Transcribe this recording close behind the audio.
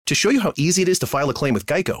To show you how easy it is to file a claim with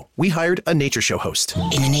Geico, we hired a nature show host.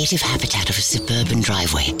 In the native habitat of a suburban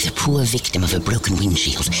driveway, the poor victim of a broken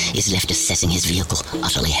windshield is left assessing his vehicle,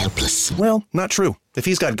 utterly helpless. Well, not true. If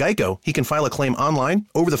he's got Geico, he can file a claim online,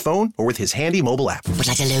 over the phone, or with his handy mobile app. But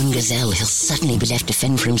like a lone gazelle, he'll suddenly be left to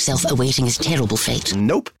fend for himself, awaiting his terrible fate.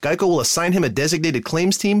 Nope. Geico will assign him a designated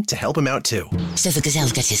claims team to help him out, too. So the gazelle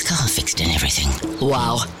gets his car fixed and everything.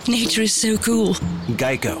 Wow, nature is so cool.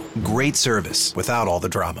 Geico. Great service without all the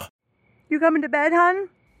drama. You coming to bed, hon?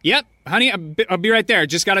 Yep, honey, I'll be right there.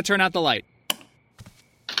 Just gotta turn out the light.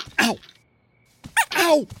 Ow! Ow!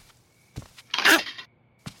 Ow!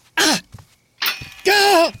 Ah! Ah!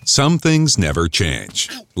 Some things never change.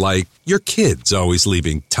 Like your kids always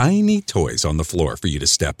leaving tiny toys on the floor for you to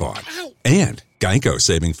step on. And Geico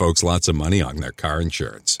saving folks lots of money on their car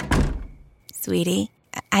insurance. Sweetie,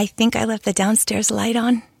 I think I left the downstairs light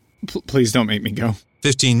on. Please don't make me go.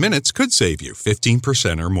 15 minutes could save you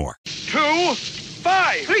 15% or more. 2,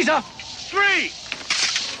 5, Lisa, 3.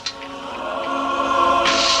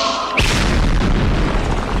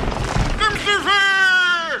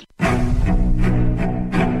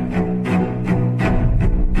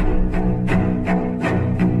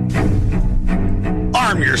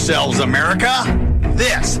 Arm yourselves, America.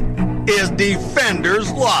 This is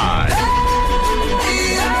Defenders Live.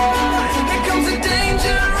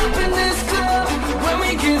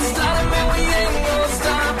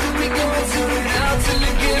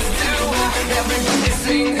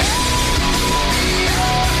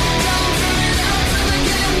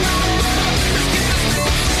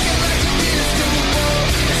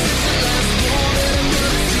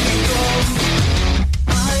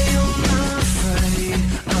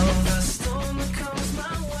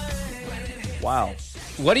 Wow.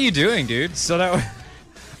 What are you doing, dude? So that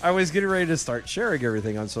I was getting ready to start sharing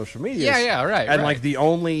everything on social media. Yeah, right. And like the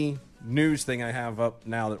only news thing I have up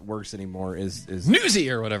now that works anymore is Newsy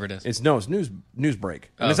or whatever it is. It's news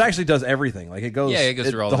break. And Oh. it actually does everything. Like it goes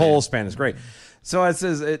through all the the whole videos. span is great. So it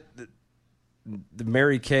says the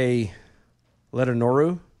Mary Kay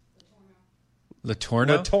Letourneau.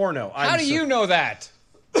 Latorno? How do you know that?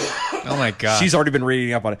 Oh my god. She's already been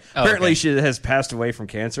reading up on it. Oh, Apparently okay. she has passed away from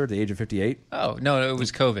cancer at the age of 58. Oh, no, it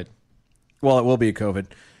was COVID. Well, it will be a COVID.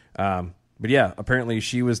 But yeah, apparently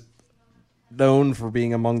she was known for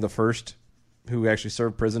being among the first who actually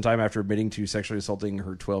served prison time after admitting to sexually assaulting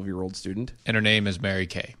her 12-year-old student. And her name is Mary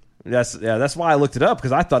Kay. That's why I looked it up,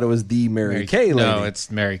 because I thought it was the Mary Kay lady. No, it's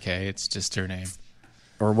Mary Kay. It's just her name.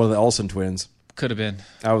 Or one of the Olsen twins. Could have been.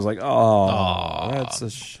 I was like, that's a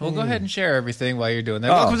shame. Well, go ahead and share everything while you're doing that.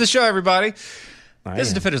 Welcome to the show, everybody. This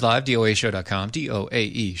is Defenders Live, DOAEshow.com,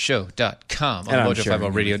 DOAEshow.com on the Mojo 50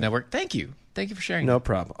 Radio Network. Thank you. Thank you for sharing. No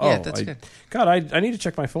problem. Yeah, that's good. God, I need to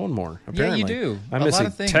check my phone more, apparently. Yeah, you do. I'm a missing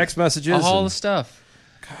lot of things. text messages. All the stuff.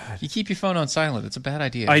 God. You keep your phone on silent. It's a bad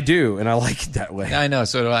idea. I do, and I like it that way. I know,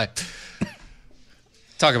 so do I.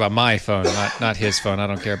 Talk about my phone, not his phone. I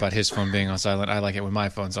don't care about his phone being on silent. I like it when my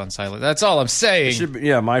phone's on silent. That's all I'm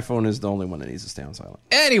saying. My phone is the only one that needs to stay on silent.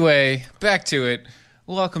 Anyway, back to it.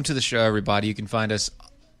 Welcome to the show, everybody. You can find us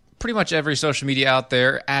pretty much every social media out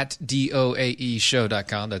there at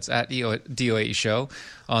DOAEshow.com. That's at DOAE Show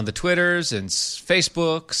on the Twitters and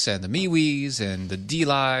Facebooks and the MeWe's and the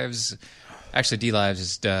D-Lives. Actually, D-Lives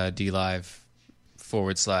is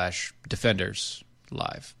D-Live/Defenders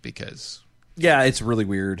Live because... Yeah, it's really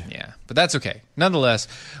weird. Yeah, but that's okay. Nonetheless,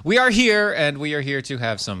 we are here, and we are here to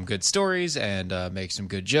have some good stories and make some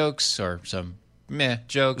good jokes or some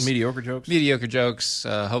jokes. Mediocre jokes.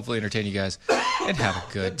 Hopefully entertain you guys and have a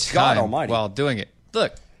good time while doing it.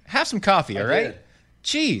 Look, have some coffee, all right?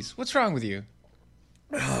 Jeez, what's wrong with you?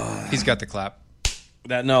 He's got the clap.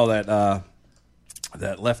 That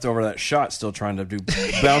leftover, that shot, still trying to do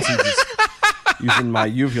bouncy, just using my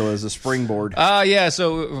uvula as a springboard. Yeah,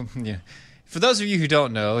 for those of you who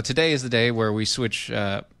don't know, today is the day where we switch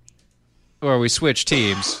teams.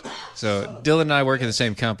 So Dylan and I work in the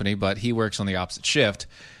same company, but he works on the opposite shift.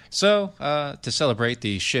 So to celebrate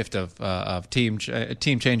the shift of team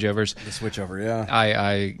changeovers, the switchover, yeah,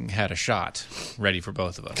 I had a shot ready for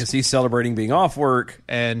both of us because he's celebrating being off work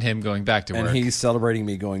and him going back to work, and he's celebrating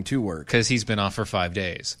me going to work because he's been off for 5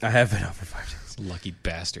 days. I have been off for 5 days. Lucky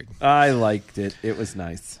bastard. I liked it. It was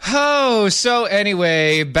nice. Oh, so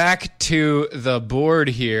anyway, back to the board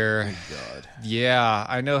here. Oh, God. Yeah,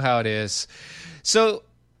 I know how it is. So,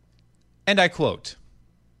 and I quote,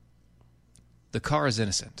 "The car is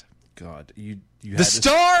innocent." God, you the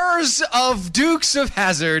stars of Dukes of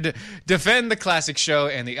Hazzard defend the classic show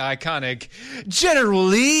and the iconic General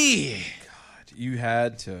Lee. God, you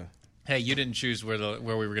had to Hey, you didn't choose where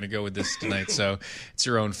we were going to go with this tonight, so it's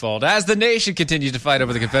your own fault. As the nation continues to fight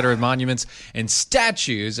over the Confederate monuments and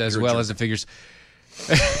statues, as well as figures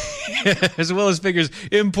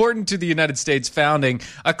important to the United States founding,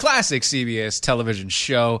 a classic CBS television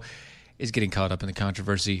show is getting caught up in the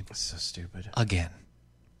controversy. It's so stupid. Again.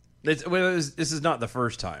 This is not the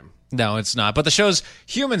first time. No, it's not. But the show's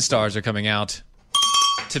human stars are coming out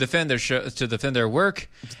to defend their work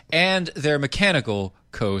and their mechanical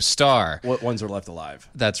co-star. What ones are left alive?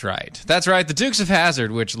 That's right. That's right. The Dukes of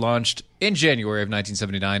Hazzard, which launched in January of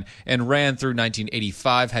 1979 and ran through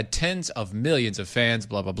 1985, had tens of millions of fans.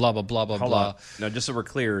 Blah blah blah blah blah blah Hold blah. on. No, just so we're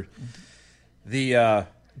clear, the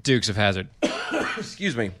Dukes of Hazzard.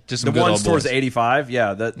 excuse me, Just the some good ones old towards boys. 85.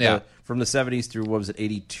 Yeah, Yeah. from the 70s through what was it,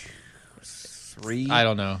 83? I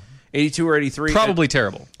don't know. 82 or 83? Probably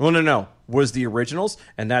terrible. Well, no. Was the originals,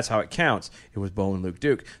 and that's how it counts. It was Bo and Luke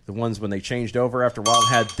Duke. The ones when they changed over after a while and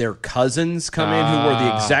had their cousins come in who wore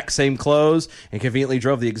the exact same clothes and conveniently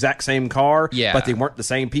drove the exact same car, Yeah. but they weren't the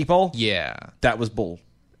same people. Yeah. That was bull.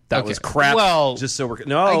 That Okay. was crap. Well, just so we're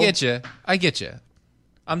no. I get you.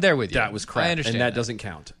 I'm there with you. That was crap. I understand. And that doesn't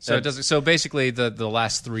count. So it doesn't. So basically, the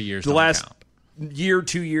last 3 years. The don't last count. year,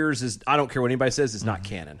 2 years is, I don't care what anybody says, is not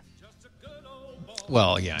canon.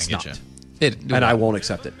 Well, yeah, I get not. you. And I won't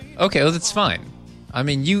accept it. Okay, well, that's fine. I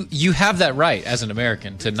mean, you have that right as an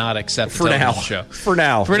American to not accept For a television now. show. For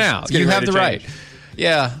now. For now. It's getting You have ready the to right. change.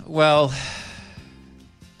 Yeah, well,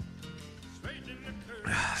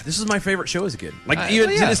 This is my favorite show as a kid. Like, well, even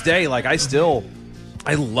yeah. to this day, like, I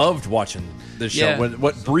loved watching this show. Yeah.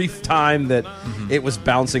 What brief time that it was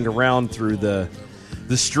bouncing around through the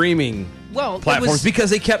streaming platforms, because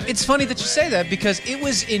they kept... It's funny that you say that, because it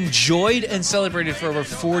was enjoyed and celebrated for over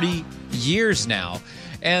 40 years now.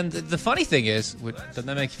 And the funny thing is, doesn't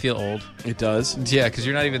that make you feel old? It does. Yeah, because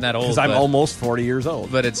you're not even that old. Because I'm but- almost 40 years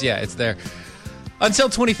old. But it's there. Until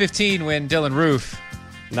 2015, when Dylan Roof...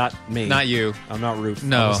 Not me. Not you. I'm not Roof.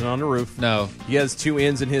 No. I wasn't on the Roof. No. He has two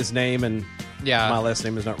N's in his name, and Yeah. my last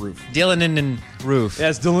name is not Roof. Dylan and Roof.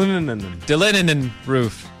 Yes, Dylan. Dylan and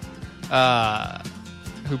Roof.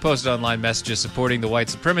 Who posted online messages supporting the white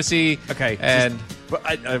supremacy. Okay. And...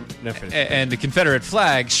 But no, finish. and the Confederate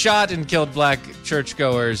flag, shot and killed black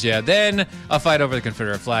churchgoers. Yeah, then a fight over the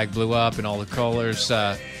Confederate flag blew up in all the colors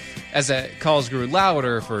as the calls grew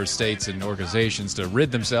louder for states and organizations to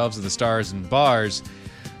rid themselves of the stars and bars.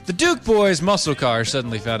 The Duke Boys muscle car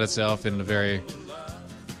suddenly found itself in a very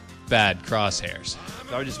bad crosshairs.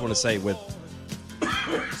 I just want to say with...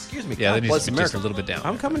 Excuse me. Yeah, God that needs bless to be just America. a little bit down.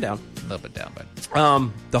 I'm coming down. A little bit down, but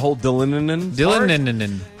The whole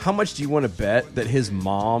Dylan. How much do you want to bet that his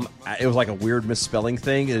mom, it was like a weird misspelling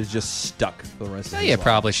thing, it is just stuck for the rest of his Yeah, life?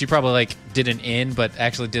 probably. She probably like did an N, but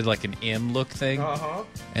actually did like an M look thing.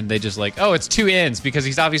 And they just like, oh, it's two N's because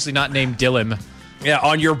he's obviously not named Dylan. Yeah,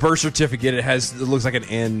 on your birth certificate, it looks like an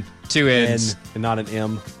N. Two N's. N and not an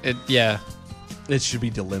M. Yeah. It should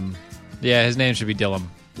be Dylan. Yeah, his name should be Dylan.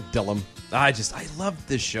 Dylan. I love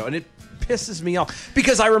this show, and it pisses me off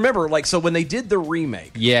because I remember, like, so when they did the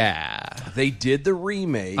remake, Yeah. they did the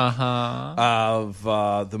remake of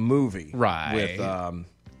the movie, Right.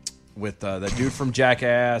 With that dude from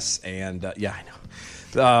Jackass, and yeah, I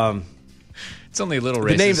know. It's only a little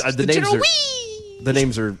racist. The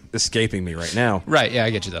names are escaping me right now. Right, yeah, I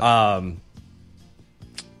get you though.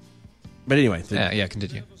 But anyway, yeah,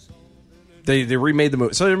 continue. They remade the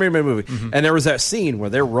movie. So they remade the movie, and there was that scene where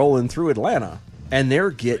they're rolling through Atlanta, and they're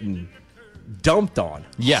getting dumped on,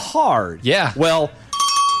 hard. Yeah. Well,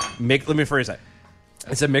 let me phrase that.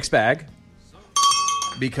 It's a mixed bag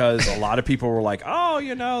because a lot of people were like, "Oh,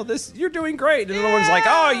 you're doing great," and the other one's like,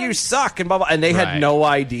 "Oh, you suck," and blah blah. And they had no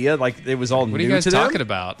idea, like it was all new to them. What are you guys talking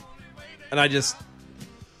about? And I just,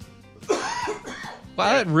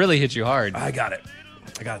 wow, that really hit you hard. I got it.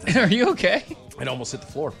 Are you okay? It almost hit the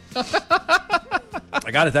floor. I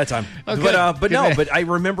got it that time. Okay. But I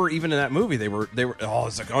remember even in that movie they were oh,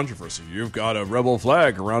 it's a controversy. You've got a rebel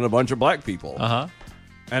flag around a bunch of black people.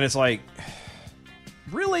 And it's like,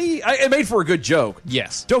 really? It made for a good joke.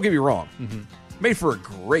 Yes. Don't get me wrong. Made for a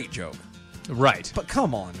great joke. Right. But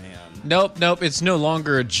come on, man. Nope. It's no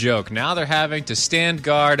longer a joke. Now they're having to stand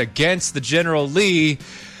guard against the General Lee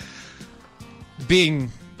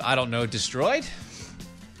being, I don't know, destroyed?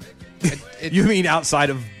 You mean outside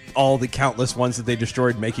of all the countless ones that they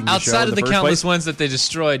destroyed making the show outside in of the first countless place? ones that they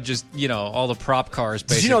destroyed, just, all the prop cars,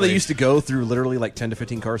 basically. Did you know they used to go through literally like 10 to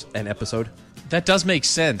 15 cars an episode? That does make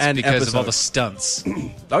sense because of all the stunts.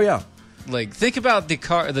 Oh, yeah. Like, think about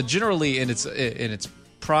the General Lee in its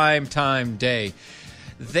prime time day.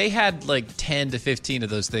 They had like 10 to 15 of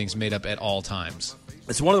those things made up at all times.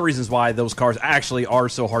 It's one of the reasons why those cars actually are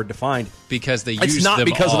so hard to find. Because they use It's not them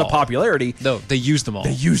because all. of the popularity. No, they used them all.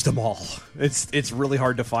 They used them all. It's really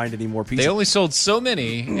hard to find any more pieces. They only sold so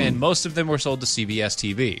many, and most of them were sold to CBS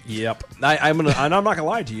TV. Yep. I'm not gonna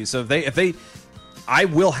lie to you. So if they, I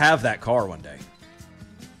will have that car one day.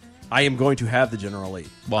 I am going to have the General Lee.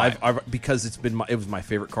 Why? Because it was my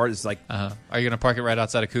favorite car. It's like, Are you going to park it right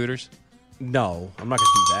outside of Cooters? no, I'm not going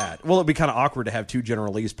to do that. Well, it'd be kind of awkward to have two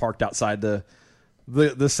General Lees parked outside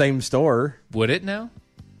the same store. Would it now?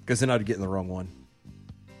 Because then I'd get in the wrong one.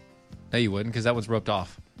 No, you wouldn't, because that one's roped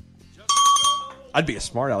off. I'd be a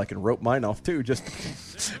smart aleck and rope mine off too. Just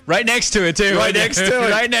right next to it too. Right next to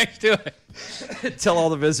it. Right next to it. Tell all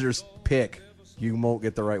the visitors, pick. You won't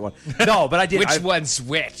get the right one. No, but I did. Which one's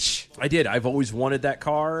which? I did. I've always wanted that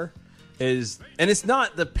car. And it's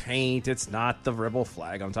not the paint. It's not the rebel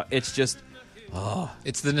flag on top. It's just,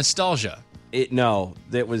 it's the nostalgia. It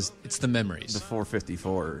was. It's the memories. The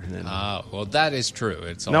 454. And then, oh, well, that is true.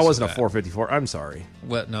 It's also no, it wasn't that. a 454. I'm sorry.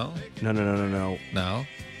 What? No. No.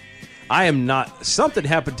 I am not. Something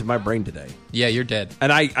happened to my brain today. Yeah, you're dead.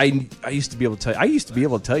 And I used to be able to tell. I used to be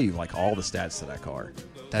able to tell you like all the stats to that car.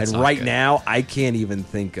 That's and not right good. now, I can't even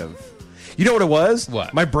think of. You know what it was?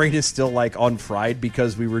 What? My brain is still like on fried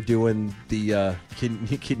because we were doing the. Can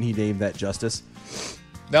he name that Justice?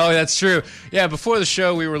 No, that's true. Yeah, before the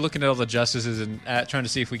show, we were looking at all the justices and trying to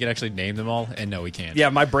see if we could actually name them all, and no, we can't. Yeah,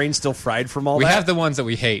 my brain's still fried from all we that. have the ones that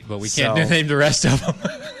we hate, but we can't So- name the rest of them.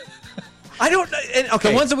 I don't know. Okay.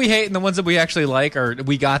 The ones that we hate and the ones that we actually like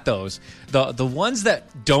we got those. The ones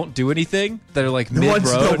that don't do anything, that are like The mid-road.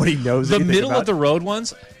 ones nobody knows The anything middle about. of the road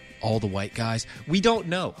ones, all the white guys, we don't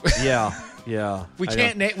know. Yeah. We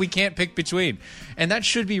can't pick between, and that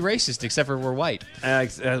should be racist, except for we're white.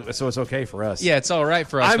 So it's okay for us. Yeah, it's all right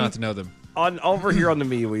for us not to know them. Over here on the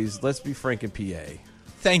MeWe's, let's be frank in PA.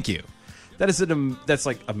 Thank you. That's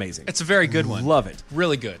like amazing. It's a very good one. Love it.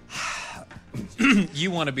 Really good.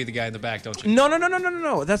 You want to be the guy in the back, don't you?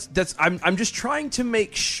 No. That's. I'm just trying to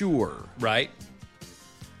make sure, Right.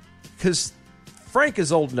 because Frank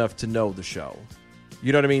is old enough to know the show.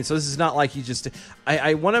 You know what I mean? So this is not like he just.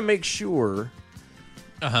 I want to make sure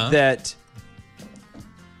that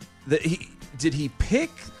he pick.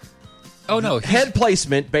 Oh no, head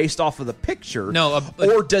placement based off of the picture. No,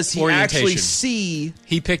 or does he orientation. actually see?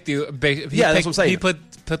 He picked the. That's what I'm saying. He put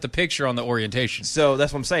the picture on the orientation. So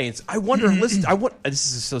that's what I'm saying. I wonder. Listen,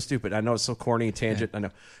 this is so stupid. I know it's so corny and tangent. I know.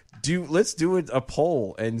 Let's do a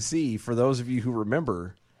poll and see, for those of you who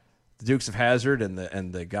remember the Dukes of Hazzard and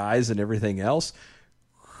the guys and everything else,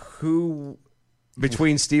 who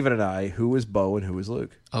between Steven and I, who is Bo and who is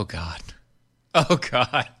Luke? Oh God. Oh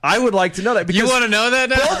God! I would like to know that. Because You want to know that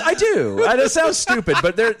now? Well, I do. I know it sounds stupid,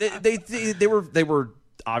 but they were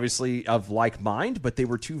obviously of like mind, but they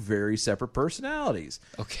were two very separate personalities.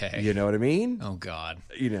 Okay. You know what I mean? Oh God.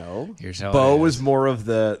 You know, Here's how Bo it is. was more of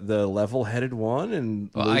the level-headed one, and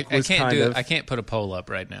Well, Luke I was can't kind do of. it. I can't put a poll up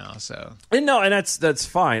right now. So And no, and that's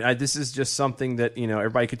fine. This is just something that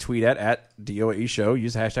everybody could tweet at DOAE Show.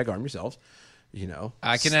 Use the hashtag Arm Yourselves.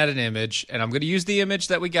 I can add an image, and I'm going to use the image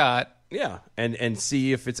that we got. Yeah, and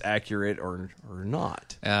see if it's accurate or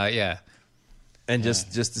not. Yeah. And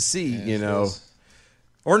just to see,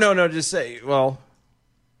 or no, just say, well,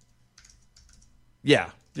 yeah,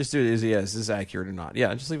 just do it as is this accurate or not?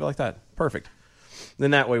 Yeah, just leave it like that. Perfect.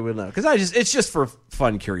 Then that way we'll know. Because it's just for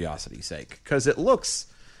fun curiosity's sake. Because it looks.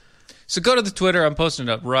 So go to the Twitter. I'm posting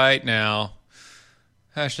it up right now.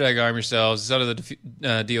 Hashtag Arm Yourselves. It's under the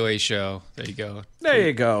DOA show. There you go. There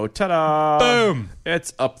you go. Ta-da! Boom.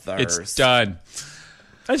 It's up there. It's done.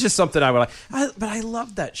 That's just something I would like. But I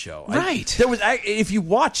loved that show. Right. There was if you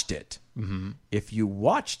watched it, if you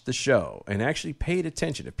watched the show and actually paid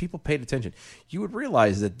attention, if people paid attention, you would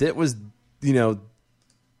realize that was,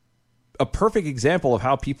 a perfect example of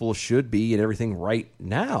how people should be and everything right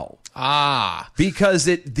now. Because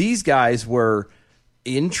these guys were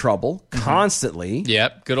in trouble constantly.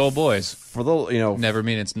 Yep. Good old boys. For the never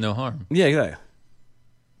mean it's no harm. Yeah.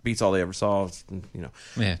 Beats all they ever saw.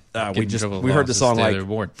 Yeah. We heard the song like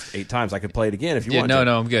 8 times. I could play it again if you want. No,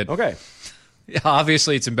 I'm good. Okay.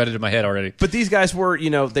 Obviously, it's embedded in my head already. But these guys were,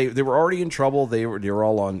 they were already in trouble. They were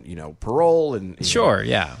all on, parole and sure,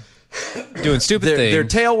 yeah, doing stupid things. Their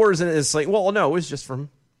tail was, and it's like, well, no, it was just from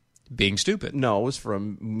being stupid. No, it was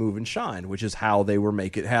from Move and Shine, which is how they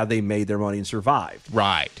how they made their money and survived.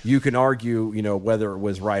 Right. You can argue, whether it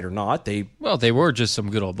was right or not. They were just some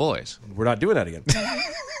good old boys. We're not doing that again.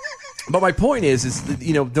 But my point is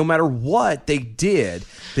no matter what they did,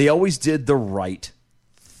 they always did the right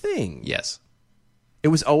thing. Yes. It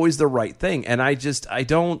was always the right thing. And I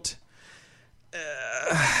don't.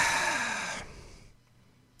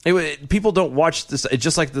 People don't watch this. It's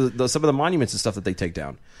just like some of the monuments and stuff that they take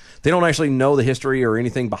down. They don't actually know the history or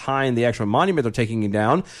anything behind the actual monument they're taking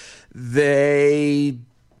down. They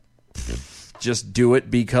just do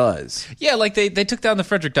it because. Yeah, like they took down the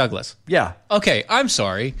Frederick Douglass. Yeah. Okay, I'm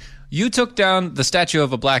sorry. You took down the statue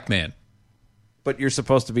of a black man. But you're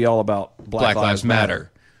supposed to be all about Black Lives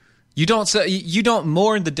Matter. You don't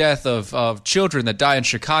mourn the death of children that die in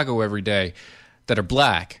Chicago every day that are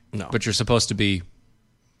black. No. But you're supposed to be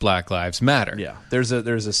Black Lives Matter. Yeah, there's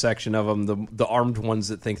a section of them, the armed ones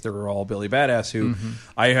that think they're all Billy Badass. Who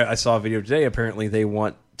I saw a video today. Apparently, they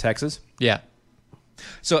want Texas. Yeah.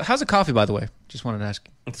 So, how's the coffee, by the way? Just wanted to ask.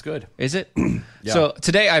 It's good. Is it? Yeah. So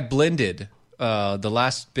today I blended the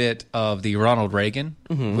last bit of the Ronald Reagan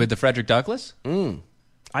with the Frederick Douglass.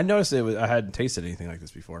 I noticed I hadn't tasted anything like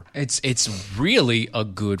this before. It's really a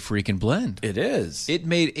good freaking blend. It is. It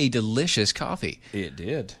made a delicious coffee. It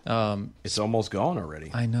did. It's almost gone already.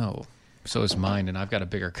 I know. So is mine, and I've got a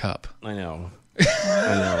bigger cup. I know.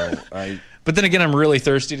 I know. But then again, I'm really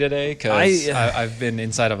thirsty today because I've been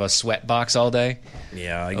inside of a sweat box all day.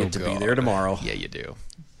 Yeah, I get to be there tomorrow. Yeah, you do.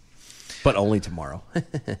 But only tomorrow.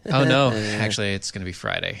 Oh, no. Actually, it's going to be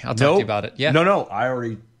Friday. I'll talk to you about it. Yeah. No. I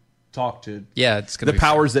already talked to it's gonna the be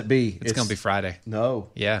powers that be. It's going to be Friday. No.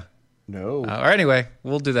 Yeah. No. Or anyway,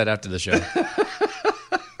 we'll do that after the show.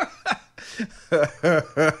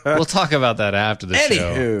 We'll talk about that after the show.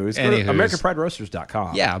 Anywho's.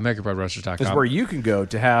 AmericanPrideRoasters.com. Yeah, AmericanPrideRoasters.com. Is where you can go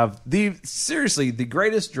to have the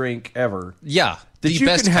greatest drink ever. Yeah. That the you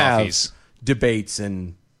best can coffees. have debates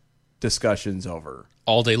and discussions over.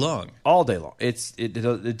 All day long. All day long.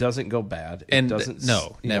 It doesn't go bad. It doesn't.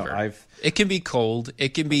 No, never. It can be cold.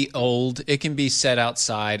 It can be old. It can be set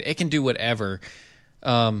outside. It can do whatever.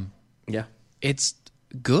 Yeah. It's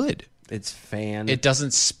good. It's fan. It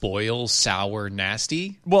doesn't spoil, sour,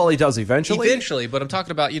 nasty. Well, it does eventually. Eventually, but I'm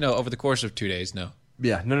talking about, over the course of 2 days, no.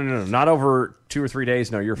 Yeah, no. Not over 2 or 3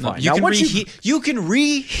 days. No, you're fine. You can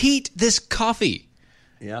reheat this coffee.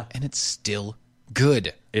 Yeah. And it's still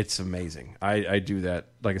good. It's amazing. I do that,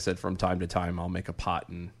 like I said, from time to time. I'll make a pot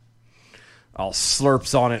and I'll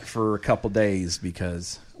slurps on it for a couple days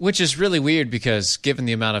because... Which is really weird because given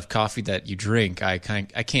the amount of coffee that you drink, I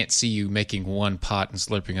can't see you making one pot and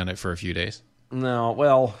slurping on it for a few days. No,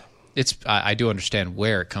 well... I do understand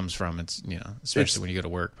where it comes from. It's, especially when you go to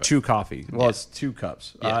work. But. 2 coffee. Well, it's 2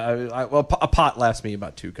 cups. Yeah. A pot lasts me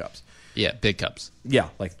about 2 cups. Yeah, big cups. Yeah,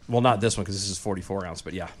 not this one because this is 44 ounce,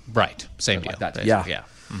 but yeah. Right, same deal. Like that. Yeah.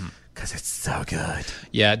 Because it's so good.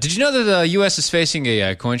 Yeah. Did you know that the U.S. is facing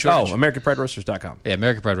a coin shortage? Oh, AmericanPrideRoasters.com. Yeah,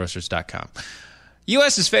 AmericanPrideRoasters.com.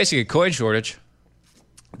 U.S. is facing a coin shortage.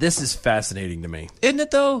 This is fascinating to me. Isn't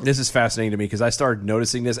it, though? This is fascinating to me because I started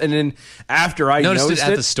noticing this. And then after I noticed it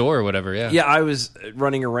at the store or whatever, yeah. Yeah, I was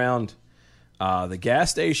running around the gas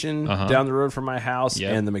station down the road from my house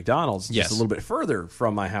and the McDonald's just a little bit further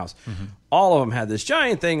from my house. All of them had this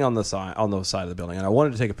giant thing on the side of the building. And I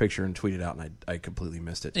wanted to take a picture and tweet it out, and I completely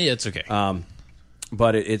missed it. Yeah, it's okay.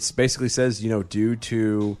 But it's basically says, due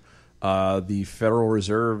to the Federal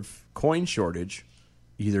Reserve coin shortage,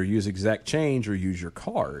 either use exact change or use your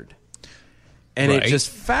card. And it just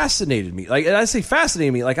fascinated me. And I say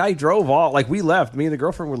fascinated me. I drove we left. Me and the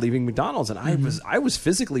girlfriend were leaving McDonald's, and I was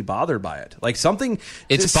physically bothered by it. Something.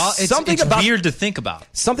 It's weird to think about.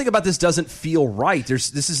 Something about this doesn't feel right.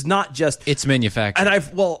 This is not just. It's manufactured. And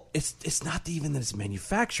it's not even that it's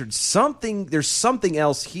manufactured. There's something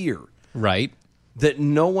else here, right? That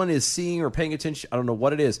no one is seeing or paying attention. I don't know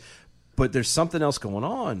what it is. But there's something else going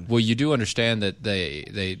on. Well, you do understand that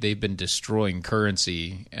they've been destroying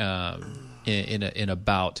currency in a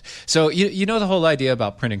bout. So you know the whole idea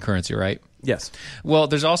about printing currency, right? Yes. Well,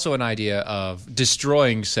 there's also an idea of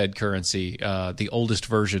destroying said currency, the oldest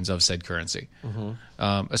versions of said currency,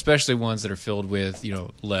 especially ones that are filled with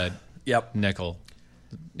lead, nickel,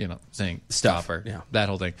 zinc, copper, that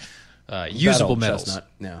whole thing, usable metals.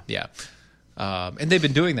 Chestnut, yeah. And they've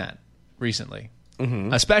been doing that recently.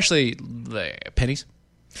 Especially the pennies.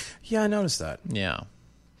 Yeah, I noticed that. Yeah.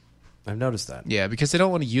 I've noticed that. Yeah, because they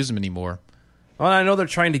don't want to use them anymore. Well, I know they're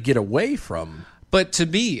trying to get away from... But to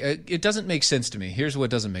me, it doesn't make sense to me. Here's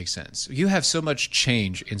what doesn't make sense. You have so much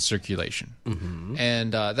change in circulation.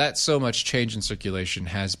 And that so much change in circulation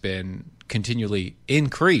has been continually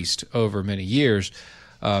increased over many years.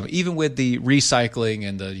 Even with the recycling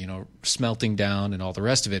and the smelting down and all the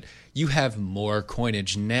rest of it, you have more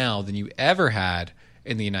coinage now than you ever had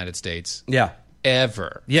in the United States. Yeah,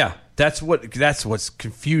 ever. Yeah, that's what's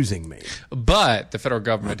confusing me. But the federal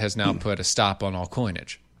government has now put a stop on all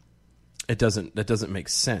coinage. That doesn't make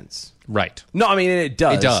sense. Right. No, I mean, it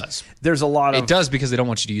does. It does. There's a lot of... It does because they don't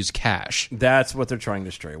want you to use cash. That's what they're trying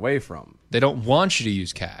to stray away from. They don't want you to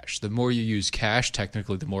use cash. The more you use cash,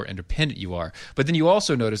 technically, the more independent you are. But then you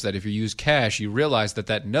also notice that if you use cash, you realize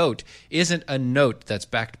that note isn't a note that's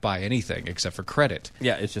backed by anything except for credit.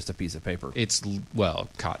 Yeah, it's just a piece of paper. It's, well,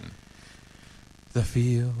 cotton. The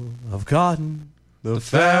field of cotton, the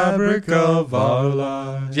fabric of our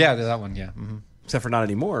lives. Yeah, that one, yeah. Mm-hmm. Except for not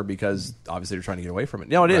anymore, because obviously they're trying to get away from it.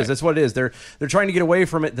 No, it is. Right. That's what it is. They're trying to get away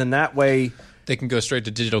from it. Then that way they can go straight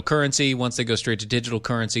to digital currency. Once they go straight to digital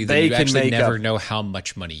currency, then they you can actually never up, know how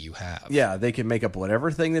much money you have. Yeah, they can make up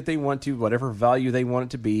whatever thing that they want to, whatever value they want it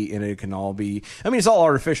to be, and it can all be. I mean, it's all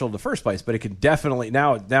artificial in the first place, but it can definitely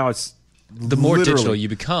now it's. The more digital you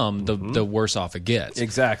become, the worse off it gets.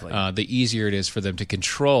 Exactly. The easier it is for them to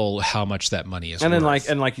control how much that money is and worth.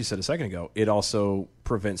 Then like you said a second ago, it also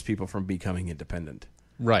prevents people from becoming independent.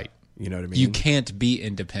 Right. You know what I mean? You can't be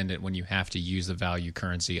independent when you have to use the value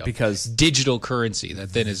currency of because digital currency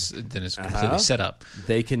that then is completely set up.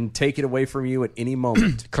 They can take it away from you at any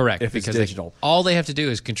moment. Correct. If because it's digital. all they have to do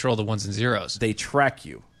is control the ones and zeros. They track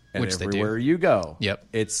you. Which they do. Everywhere you go. Yep.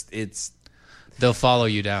 It's they'll follow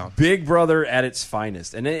you down. Big Brother at its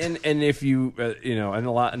finest, and if you and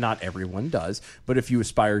not everyone does, but if you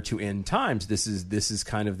aspire to end times, this is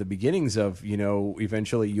kind of the beginnings of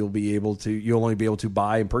eventually you'll only be able to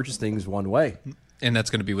buy and purchase things one way, and that's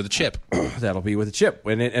going to be with a chip. That'll be with a chip,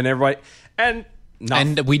 and everybody and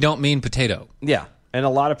we don't mean potato. Yeah. And a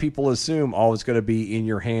lot of people assume, it's going to be in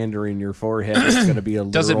your hand or in your forehead. It's going to be a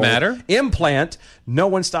Does it matter? Implant. No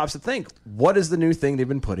one stops to think, what is the new thing they've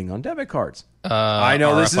been putting on debit cards? I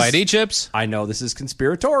know RFID chips. I know this is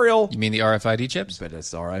conspiratorial. You mean the RFID chips? But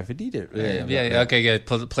it's RFID. Yeah. Okay, good.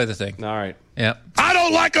 Play the thing. All right. Yeah. I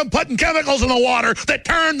don't like them putting chemicals in the water that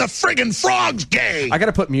turn the friggin' frogs gay. I got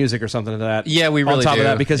to put music or something to that. Yeah, we really on top do. of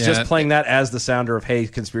that because just playing that as the sounder of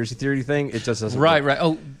conspiracy theory thing, it just doesn't. Right.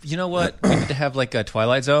 Oh, you know what? We need to have like a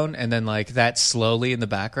Twilight Zone and then like that slowly in the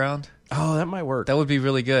background. Oh, that might work. That would be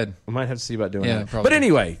really good. I might have to see about doing that. Probably. But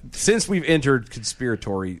anyway, since we've entered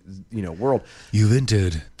conspiratory, world, you've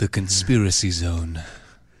entered the conspiracy zone.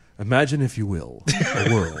 Imagine, if you will,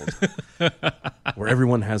 a world where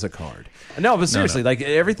everyone has a card. No, but seriously, like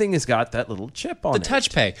everything has got that little chip on it. The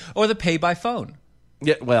touch pay or the pay by phone.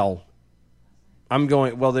 Yeah, well, I'm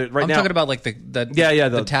going. Well, now I'm talking about like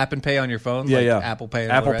the tap and pay on your phone. Yeah, like yeah. Apple Pay,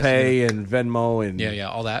 and Apple Pay, and Venmo, and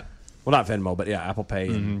all that. Well, not Venmo, but yeah, Apple Pay,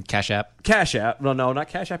 and Cash App. Cash App. No, not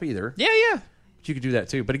Cash App either. Yeah. But you could do that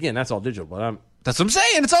too. But again, that's all digital. But that's what I'm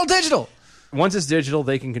saying. It's all digital. Once it's digital,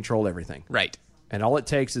 they can control everything. Right. And all it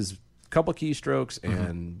takes is a couple keystrokes,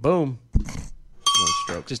 and boom.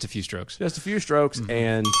 Strokes. Just a few strokes. Just a few strokes,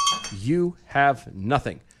 and you have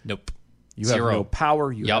nothing. Nope. You have no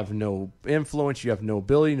power. You have no influence. You have no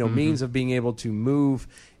ability, no means of being able to move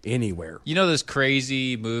anywhere. You know those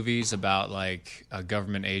crazy movies about like a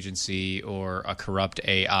government agency or a corrupt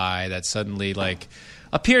AI that suddenly like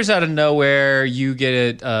appears out of nowhere. You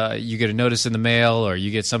get a notice in the mail, or you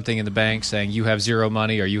get something in the bank saying you have zero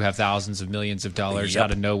money, or you have thousands of millions of dollars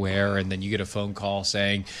out of nowhere, and then you get a phone call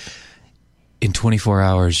saying, in 24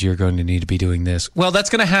 hours, you're going to need to be doing this. Well, that's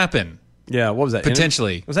going to happen. Yeah, what was that?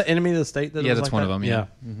 Potentially. Was that Enemy of the State? Yeah, that's one of them. Yeah.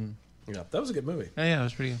 Yeah, that was a good movie. Yeah, it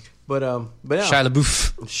was pretty good. But yeah. Shia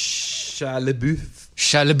LaBeouf.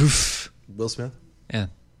 Shia LaBeouf. Will Smith. Yeah,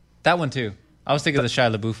 that one too. I was thinking of the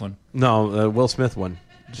Shia LaBeouf one. No, Will Smith one.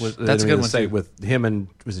 That's a good one too. With him and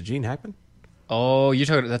was it Gene Hackman? Oh, you're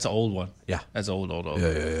talking. That's an old one. Yeah, that's old.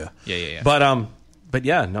 Yeah. But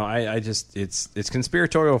yeah, no, I just it's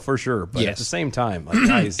conspiratorial for sure. But at the same time, like,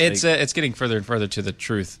 guys, it's getting further and further to the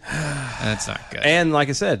truth. That's not good. And like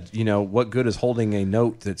I said, what good is holding a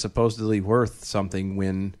note that's supposedly worth something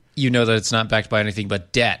when you know that it's not backed by anything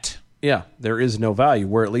but debt? Yeah, there is no value.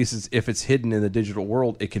 Where at least if it's hidden in the digital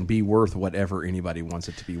world, it can be worth whatever anybody wants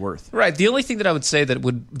it to be worth. Right. The only thing that I would say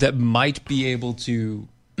that might be able to,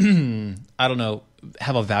 I don't know,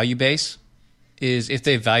 have a value base is if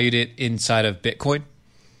they valued it inside of Bitcoin,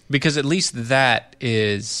 because at least that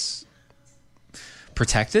is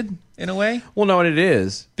protected in a way. Well, no, and it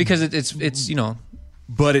is because it's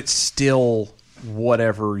but it's still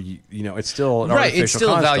whatever it's still an right. It's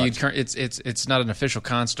still construct. a valued. It's not an official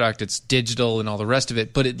construct. It's digital and all the rest of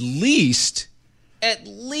it. But at least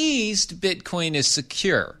Bitcoin is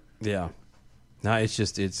secure. Yeah. No, it's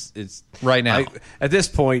just it's right now. At this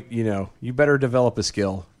point, you better develop a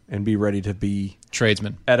skill and be ready to be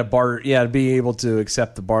tradesman at a barter. Yeah, to be able to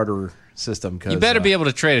accept the barter system. You better be able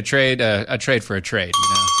to trade a trade for a trade.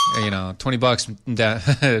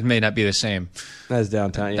 $20 may not be the same as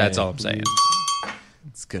downtown. That's all I'm saying.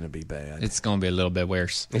 It's gonna be bad. It's gonna be a little bit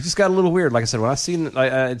worse. It just got a little weird. Like I said, when I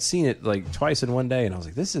had seen it like twice in one day, and I was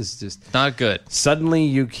like, "This is just not good." Suddenly,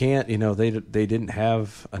 you can't. They didn't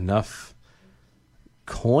have enough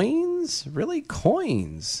coins. Really,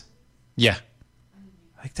 coins? Yeah.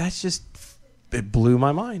 Like that's just it blew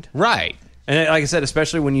my mind. Right. And like I said,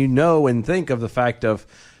 especially when you know and think of the fact of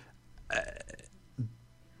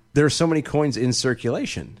there's so many coins in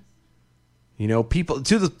circulation. People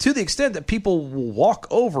to the extent that people will walk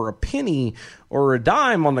over a penny or a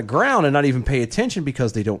dime on the ground and not even pay attention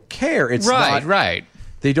because they don't care. It's right.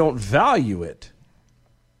 They don't value it.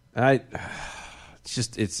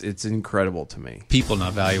 It's incredible to me. People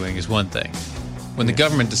not valuing is one thing. When the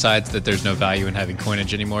government decides that there's no value in having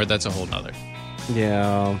coinage anymore, that's a whole nother.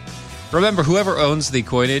 Yeah. Remember, whoever owns the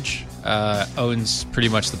coinage owns pretty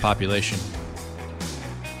much the population.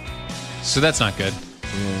 So that's not good.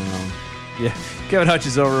 Yeah. Kevin Hutch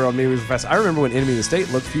is over on Me Was Fast. I remember when Enemy of the State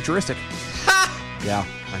looked futuristic. Yeah,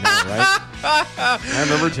 I know, right? I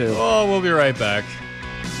remember too. Oh, we'll be right back.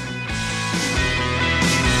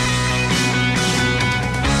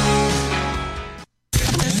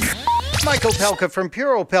 Michael Pelka from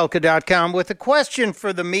PureOpelka.com with a question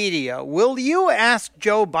for the media. Will you ask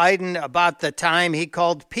Joe Biden about the time he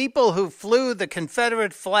called people who flew the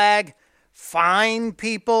Confederate flag fine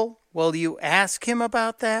people? Will you ask him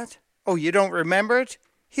about that? Oh, you don't remember it?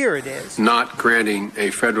 Here it is. Not granting a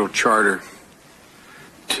federal charter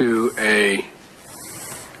to a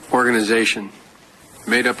organization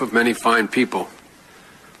made up of many fine people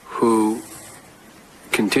who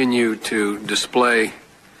continue to display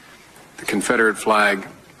the Confederate flag.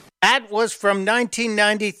 That was from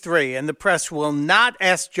 1993, and the press will not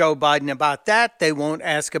ask Joe Biden about that. They won't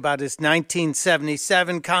ask about his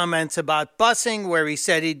 1977 comments about busing, where he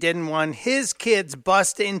said he didn't want his kids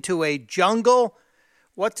bused into a jungle.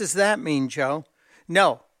 What does that mean, Joe?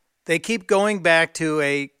 No, they keep going back to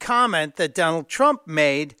a comment that Donald Trump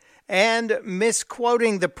made and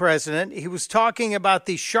misquoting the president. He was talking about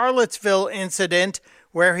the Charlottesville incident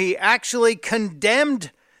where he actually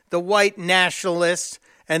condemned the white nationalists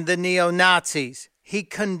and the neo-Nazis. He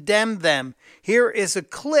condemned them. Here is a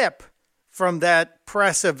clip from that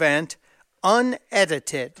press event,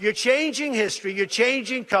 unedited. You're changing history, you're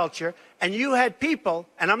changing culture, and you had people,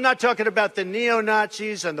 and I'm not talking about the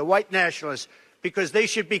neo-Nazis and the white nationalists, because they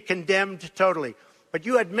should be condemned totally. But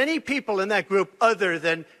you had many people in that group other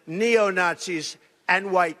than neo-Nazis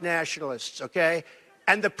and white nationalists, okay?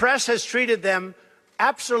 And the press has treated them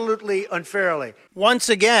absolutely unfairly. Once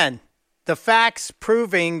again, the facts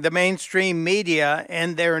proving the mainstream media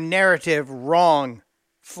and their narrative wrong.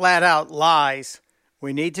 Flat out lies.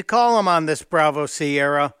 We need to call them on this, Bravo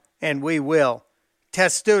Sierra, and we will.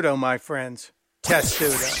 Testudo, my friends.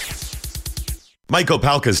 Testudo. Mike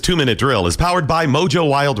Opalka's 2-Minute Drill is powered by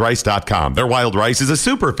MojoWildRice.com. Their wild rice is a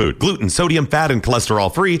superfood, gluten, sodium, fat, and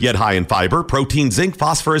cholesterol-free, yet high in fiber, protein, zinc,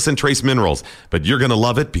 phosphorus, and trace minerals. But you're going to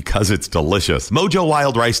love it because it's delicious.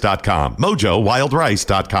 MojoWildRice.com.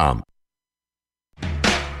 MojoWildRice.com.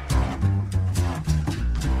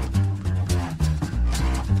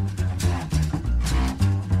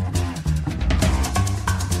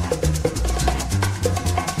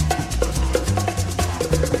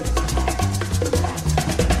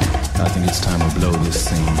 It's time to blow this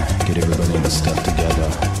scene. Get everybody in the stuff together.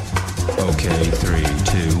 Okay, 3, 2,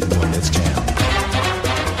 1, let's jam.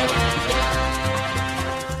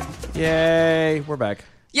 Yay, we're back.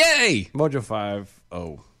 Yay! Mojo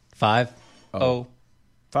 5-0. 5-0.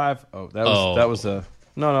 5-0. That was a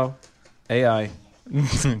no AI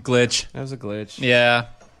glitch. That was a glitch. Yeah.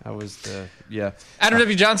 That was the Adam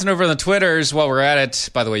W. Johnson over on the Twitters. While we're at it,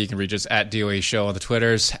 by the way, you can reach us at DOA Show on the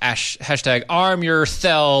Twitters. Hashtag arm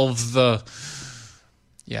yourself.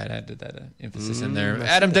 Yeah, I did that emphasis in there.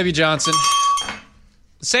 Adam W. Johnson.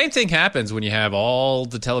 The same thing happens when you have all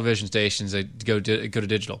the television stations that go to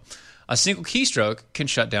digital. A single keystroke can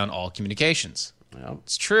shut down all communications. Well,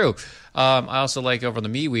 it's true. I also like over on the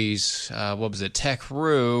MeWe's, what was it?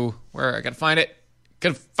 Tech.ru, where I got to find it.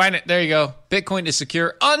 There you go. Bitcoin is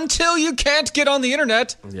secure until you can't get on the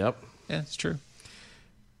internet. Yep. Yeah, it's true.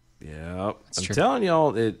 Yeah, I'm telling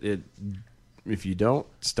y'all, it if you don't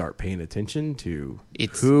start paying attention to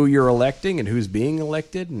who you're electing and who's being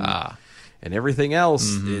elected and everything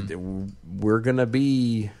else, we're gonna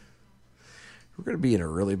be in a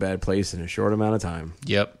really bad place in a short amount of time.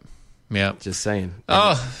 Yep. Just saying.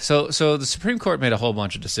 So the Supreme Court made a whole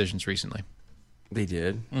bunch of decisions recently. They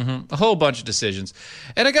did. A whole bunch of decisions.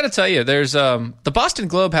 And I got to tell you, there's the Boston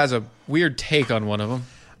Globe has a weird take on one of them.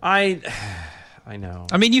 I know.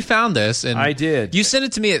 I mean, you found this. And I did. You sent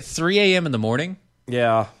it to me at 3 a.m. in the morning.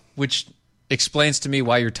 Yeah. Which explains to me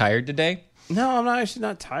why you're tired today. No, I'm not actually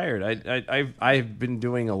not tired. I've been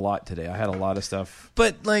doing a lot today. I had a lot of stuff.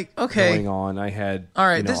 But like, okay, going on. I had all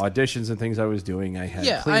right, auditions and things I was doing. I had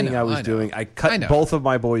Yeah, cleaning I was doing. I cut both of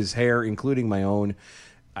my boys' hair, including my own.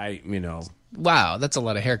 Wow, that's a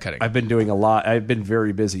lot of hair cutting. I've been doing a lot. I've been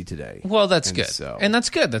very busy today. Well, that's good. And that's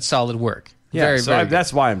good. That's solid work. Yeah, Very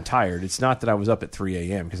that's why I'm tired. It's not that I was up at 3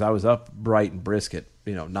 a.m. because I was up bright and brisk at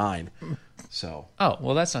 9. So. Oh,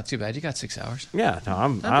 well, that's not too bad. You got 6 hours. Yeah, no,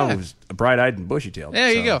 I was bright-eyed and bushy-tailed.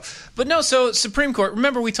 There you go. But no, so Supreme Court,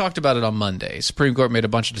 remember we talked about it on Monday. Supreme Court made a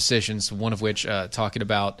bunch of decisions, one of which talking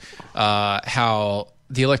about how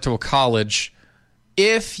the Electoral College,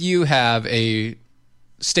 if you have a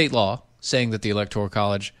state law saying that the Electoral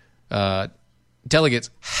College delegates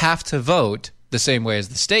have to vote the same way as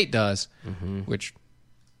the state does, which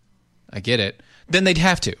I get it, then they'd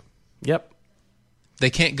have to. Yep. They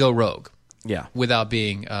can't go rogue. Yeah. Without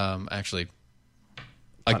being actually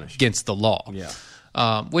punished against the law. Yeah.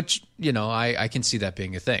 Which, I can see that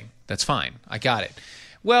being a thing. That's fine. I got it.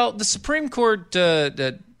 Well, the Supreme Court,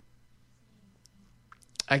 I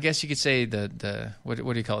guess you could say what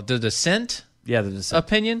do you call it? The dissent? Yeah, the dissent.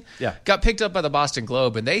 Opinion? Yeah. Got picked up by the Boston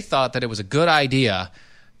Globe, and they thought that it was a good idea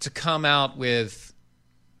to come out with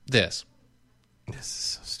this. This is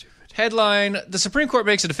so stupid. Headline, the Supreme Court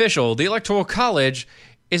makes it official. The Electoral College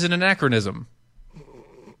is an anachronism.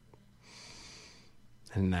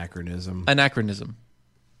 Anachronism. Anachronism.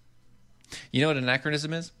 You know what an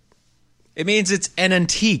anachronism is? It means it's an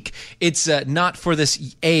antique. It's not for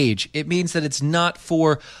this age. It means that it's not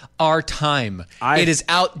for our time. It is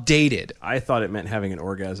outdated. I thought it meant having an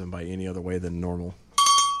orgasm by any other way than normal.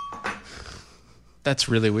 That's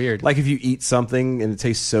really weird. Like if you eat something and it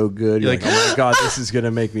tastes so good, you're like, oh my God, this is going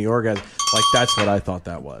to make me orgasm. Like that's what I thought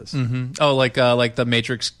that was. Mm-hmm. Oh, like the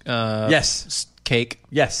Matrix yes. Cake?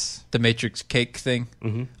 Yes. The Matrix cake thing?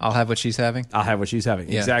 Mm-hmm. I'll have what she's having? I'll have what she's having.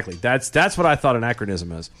 Yeah. Exactly. That's what I thought an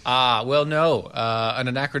anachronism is. Well, no. An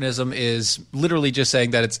anachronism is literally just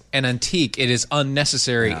saying that it's an antique. It is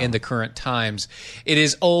unnecessary in the current times. It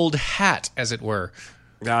is old hat, as it were.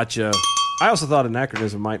 Gotcha. I also thought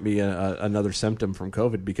anachronism might be another symptom from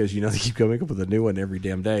COVID because, they keep coming up with a new one every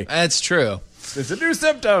damn day. That's true. It's a new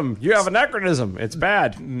symptom. You have anachronism. It's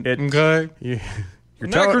bad. Okay. Your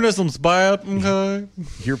anachronism's bad. Okay.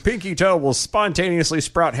 Your pinky toe will spontaneously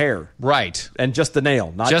sprout hair. Right. And just the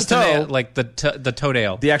nail, not just the toe. Nail, like the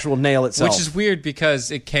toenail. The actual nail itself. Which is weird because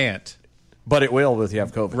it can't. But it will if you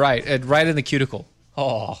have COVID. Right. Right in the cuticle.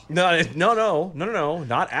 Oh. No.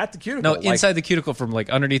 Not at the cuticle. No, inside the cuticle from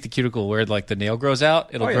underneath the cuticle where the nail grows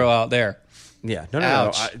out. It'll grow out there. Yeah. No.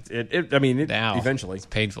 Ouch. Eventually. It's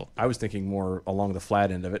painful. I was thinking more along the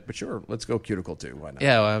flat end of it, but sure, let's go cuticle too. Why not?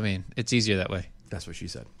 Yeah, well, it's easier that way. That's what she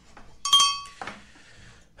said.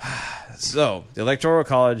 So, the Electoral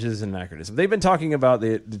College is an anachronism. They've been talking about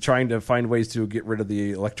the trying to find ways to get rid of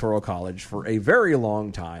the Electoral College for a very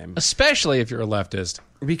long time. Especially if you're a leftist.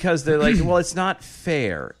 Because they're like, well, it's not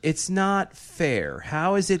fair. It's not fair.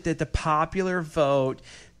 How is it that the popular vote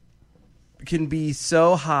can be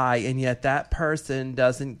so high and yet that person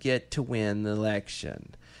doesn't get to win the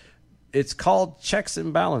election? It's called checks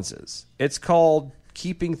and balances. It's called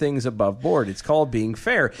keeping things above board. It's called being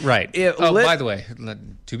fair. Right. By the way,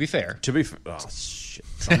 to be fair. Oh, shit.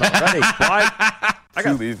 I'm not ready.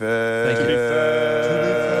 To be fair. Thank you.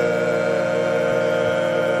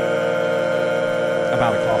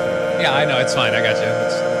 About a coffee. Yeah, I know. It's fine. I got you.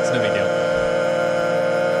 It's no big deal.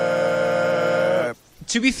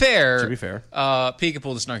 To be fair. Pika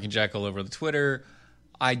pulled the Snarking Jack all over the Twitter.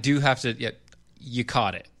 I do have to. Yeah, you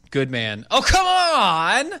caught it. Good man. Oh, come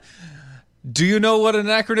on! Do you know what an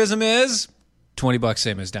anachronism is? $20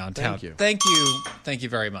 same as downtown. Thank you. Thank you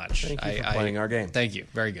very much. Thank you for playing our game. Thank you.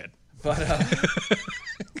 Very good.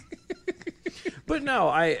 But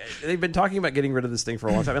no, they've been talking about getting rid of this thing for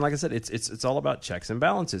a long time. And like I said, it's all about checks and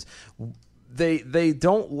balances. They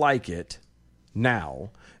don't like it now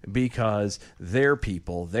because their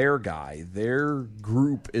people, their guy, their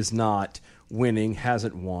group is not winning,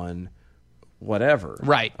 hasn't won. Whatever.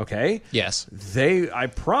 Right. Okay? Yes. I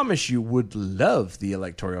promise you, would love the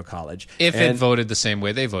Electoral College. If it voted the same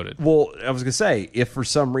way they voted. Well, I was going to say, if for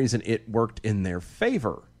some reason it worked in their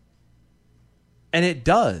favor. And it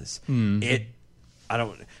does.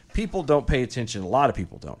 People don't pay attention. A lot of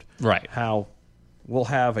people don't. Right. How we'll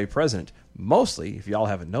have a president, mostly, if y'all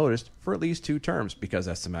haven't noticed, for at least 2 terms, because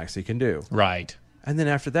that's the max he can do. Right. And then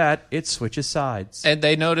after that, it switches sides. And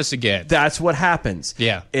they notice again. That's what happens.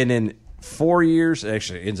 Yeah. And in 4 years,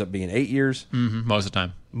 actually it ends up being 8 years. Mm-hmm. Most of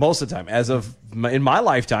the time. In my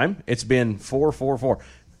lifetime, it's been 4, 4, 4,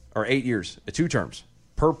 or 8 years, 2 terms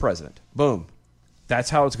per president. Boom.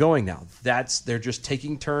 That's how it's going now. They're just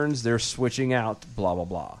taking turns. They're switching out, blah, blah,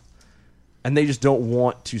 blah. And they just don't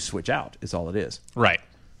want to switch out, is all it is. Right.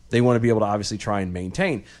 They want to be able to obviously try and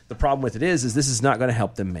maintain. The problem with it is this is not going to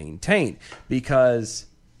help them maintain, because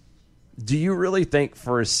do you really think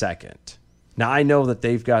for a second? Now, I know that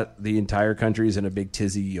they've got the entire country's in a big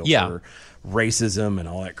tizzy over racism and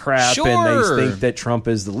all that crap, Sure. and they think that Trump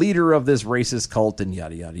is the leader of this racist cult and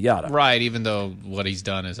yada, yada, yada. Right, even though what he's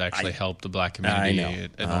done has actually helped the black community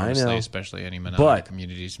enormously, especially any minority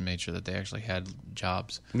communities, and made sure that they actually had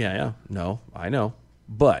jobs. Yeah. No, I know.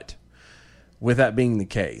 But with that being the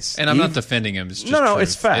case... And I'm not defending him. It's just truth.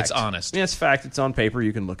 It's fact. It's honest. Yeah, it's fact. It's on paper.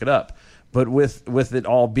 You can look it up. But with it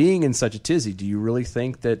all being in such a tizzy, do you really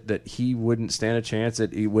think that he wouldn't stand a chance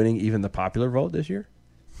at winning even the popular vote this year?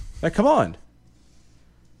 Like, come on.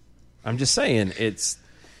 I'm just saying, it's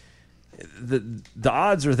the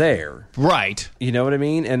odds are there. Right. You know what I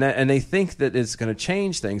mean? And they think that it's going to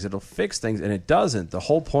change things, it'll fix things, and it doesn't. The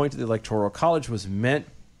whole point of the Electoral College was meant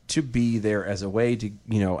to be there as a way to,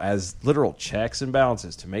 as literal checks and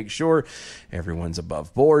balances to make sure everyone's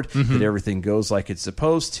above board, that everything goes like it's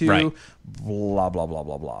supposed to, blah, blah, blah,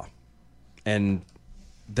 blah, blah. And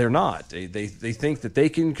they're not. They think that they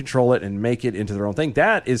can control it and make it into their own thing.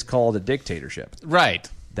 That is called a dictatorship. Right.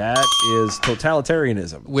 That is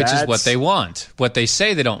totalitarianism. Which is what they want. What they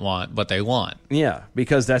say they don't want, but they want. Yeah,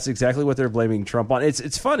 because that's exactly what they're blaming Trump on.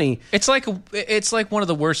 It's funny. It's like one of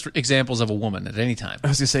the worst examples of a woman at any time. I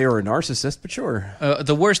was going to say, or a narcissist, but sure.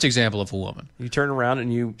 The worst example of a woman. You turn around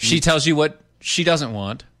and she tells you what she doesn't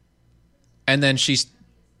want, and then she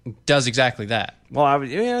does exactly that. Well, I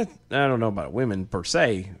don't know about women per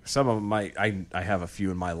se. Some of them I have a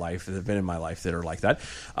few in my life that have been in my life that are like that.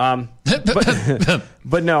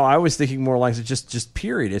 But no, I was thinking more like just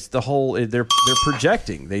period. It's the whole they're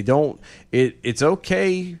projecting. They don't. It's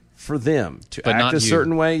okay for them to act a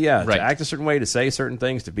certain way. Yeah, to act a certain way, to say certain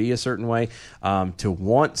things, to be a certain way, to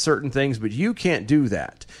want certain things. But you can't do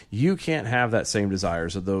that. You can't have that same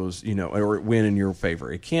desires of those, or win in your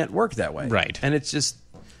favor. It can't work that way. Right. And it's just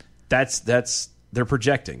that's they're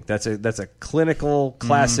projecting. That's a clinical,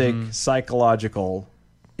 classic, psychological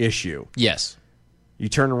issue. Yes. You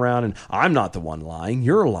turn around and I'm not the one lying.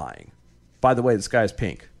 You're lying. By the way, the sky is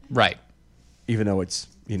pink. Right. Even though it's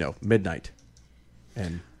midnight,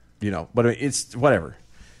 and but it's whatever.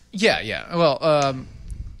 Yeah. Well,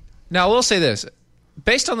 now I will say this: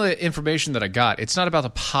 based on the information that I got, it's not about the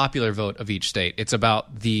popular vote of each state. It's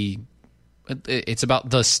about the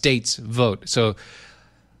state's vote. So.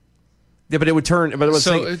 Yeah, but it would turn.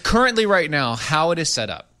 But currently, right now, how it is set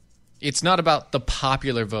up, it's not about the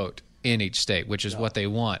popular vote in each state, which is what they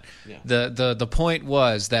want. Yeah. The point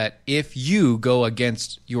was that if you go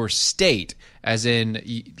against your state, as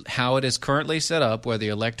in how it is currently set up, where the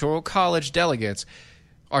Electoral College delegates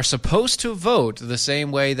are supposed to vote the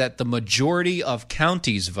same way that the majority of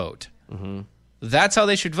counties vote. Mm-hmm. That's how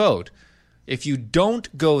they should vote. If you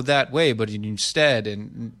don't go that way, but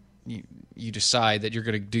instead you decide that you're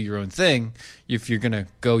going to do your own thing, if you're going to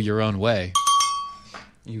go your own way.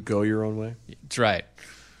 You go your own way? That's right.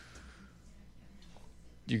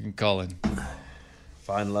 You can call in.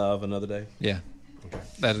 Find love another day? Yeah. Okay.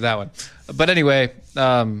 That one. But anyway,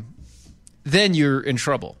 then you're in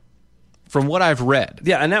trouble. From what I've read.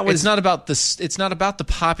 Yeah, and that was... It's not about the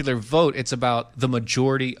popular vote, it's about the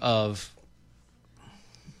majority of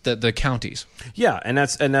the counties. Yeah, and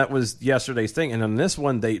that was yesterday's thing. And on this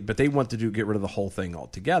one, they want to get rid of the whole thing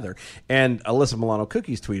altogether. And Alyssa Milano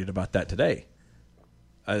Cookies tweeted about that today.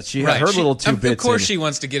 She had her little two bits. Of course, she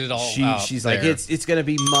wants to get it all out. She's like, it's going to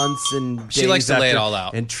be months and days. She likes to lay it all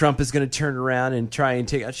out. And Trump is going to turn around and try and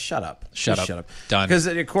take. Shut up. Shut up. Done. Because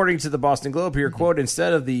according to the Boston Globe here, quote,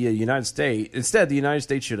 instead the United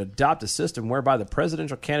States should adopt a system whereby the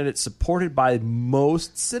presidential candidate supported by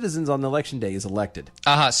most citizens on the election day is elected.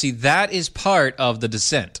 See, that is part of the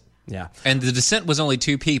dissent. Yeah. And the dissent was only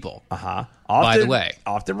two people. By the way.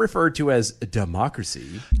 Often referred to as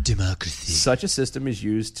democracy. Democracy. Such a system is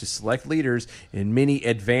used to select leaders in many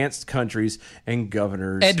advanced countries and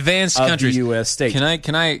governors of the U.S. state.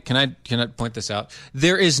 Can I point this out?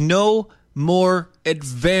 There is no more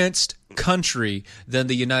advanced country than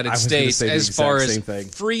the United States as far as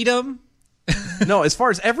freedom. No, as far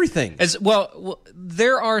as everything. Well,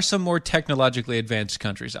 there are some more technologically advanced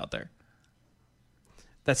countries out there.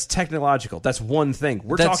 That's technological. That's one thing.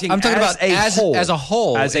 I'm talking about as a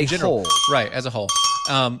whole. As a whole. Right, as a whole.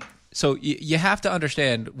 So you have to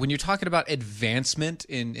understand, when you're talking about advancement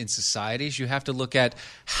in societies, you have to look at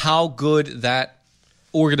how good that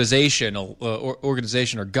organization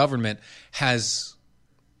or government has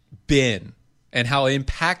been and how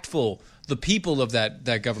impactful the people of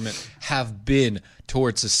that government have been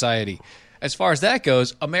towards society. As far as that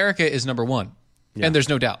goes, America is number one, and there's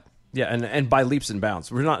no doubt. Yeah, and by leaps and bounds.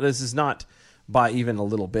 This is not by even a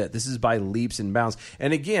little bit. This is by leaps and bounds.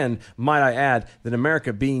 And again, might I add that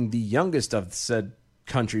America, being the youngest of said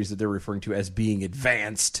countries that they're referring to as being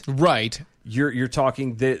advanced, right? You're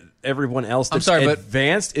talking that everyone else that's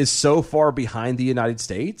advanced is so far behind the United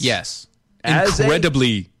States. Yes,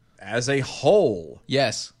 incredibly as a whole.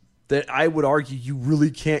 Yes. That I would argue you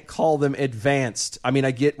really can't call them advanced. I mean,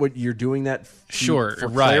 I get what you're doing that for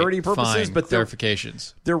clarity purposes, fine, but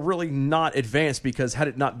clarifications. They're really not advanced because had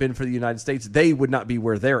it not been for the United States, they would not be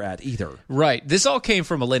where they're at either. Right. This all came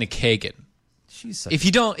from Elena Kagan. If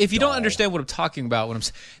you don't understand what I'm talking about,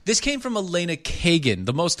 this came from Elena Kagan,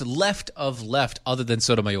 the most left of left, other than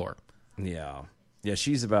Sotomayor. Yeah,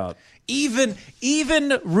 she's about even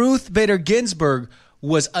Ruth Bader Ginsburg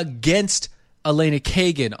was against Elena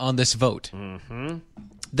Kagan on this vote. Mm-hmm.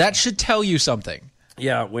 That should tell you something.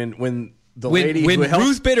 Yeah, when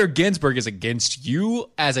Ruth Bader Ginsburg is against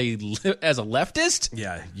you as a leftist,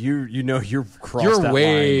 yeah, you're crossed. You're that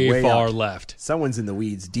way line, far out. left. Someone's in the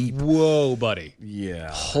weeds deep. Whoa, buddy.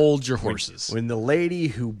 Yeah, hold your horses. When the lady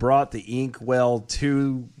who brought the inkwell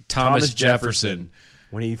to Thomas Jefferson.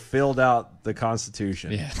 When he filled out the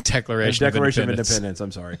Constitution. Yeah, Declaration of Independence.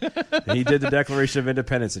 I'm sorry. And he did the Declaration of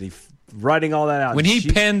Independence, and writing all that out. When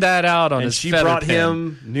he penned that out on his she feather brought pen.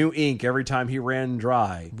 him new ink every time he ran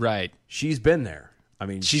dry. Right. She's been there. I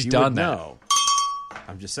mean, she's she done would that. know.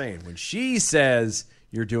 I'm just saying, when she says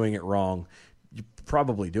you're doing it wrong, you're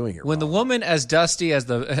probably doing it wrong. When the woman as dusty as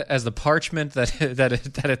the parchment that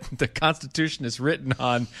the Constitution is written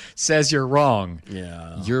on says you're wrong,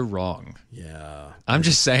 you're wrong. Yeah. I'm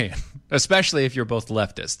just saying, especially if you're both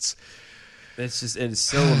leftists. It's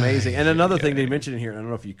so amazing. And another thing they mentioned in here, I don't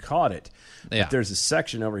know if you caught it, yeah. but there's a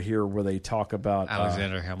section over here where they talk about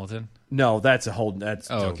Alexander Hamilton. No, that's a whole. That's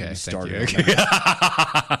okay. Thank you. Okay.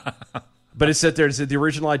 But it said there's the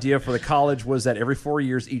original idea for the college was that every 4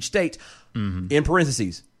 years each state, in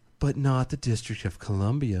parentheses, but not the District of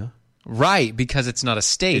Columbia. Right, because it's not a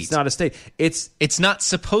state. It's not a state. It's not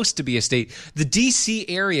supposed to be a state. The D.C.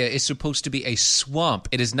 area is supposed to be a swamp.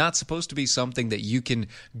 It is not supposed to be something that you can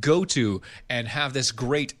go to and have this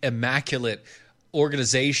great, immaculate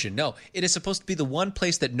organization. No, it is supposed to be the one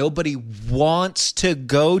place that nobody wants to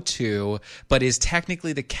go to, but is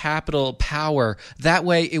technically the capital power. That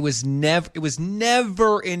way, it was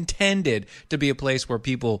never intended to be a place where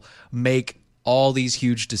people make all these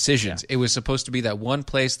huge decisions. Yeah. It was supposed to be that one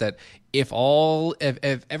place that if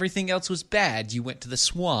everything else was bad, you went to the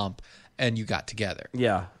swamp and you got together.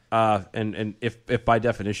 Yeah. And if by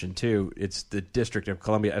definition too, it's the District of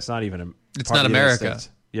Columbia, it's not even it's not America.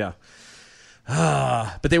 Yeah.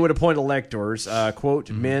 But they would appoint electors,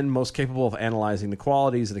 quote, men most capable of analyzing the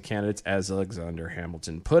qualities of the candidates, as Alexander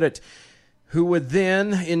Hamilton put it, who would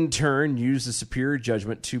then, in turn, use the superior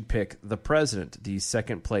judgment to pick the president, the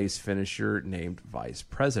second-place finisher named vice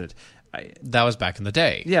president. That was back in the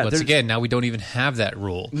day. Yeah, once again, now we don't even have that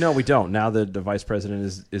rule. No, we don't. Now the vice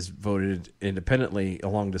president is voted independently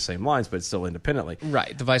along the same lines, but still independently.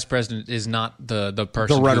 Right. The vice president is not the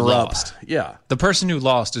person who lost. Yeah. The person who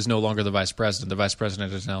lost is no longer the vice president. The vice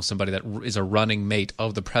president is now somebody that is a running mate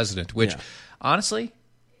of the president, which, honestly...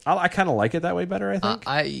 I kind of like it that way better, I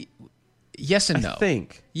think. Yes and no. I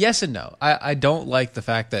think. Yes and no. I don't like the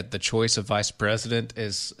fact that the choice of vice president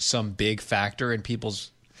is some big factor in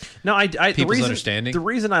people's understanding. The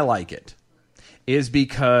reason I like it is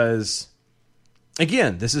because,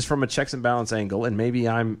 again, this is from a checks and balance angle, and maybe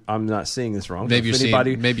I'm not seeing this wrong. Maybe you're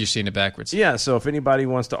seeing it backwards. Yeah, so if anybody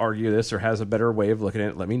wants to argue this or has a better way of looking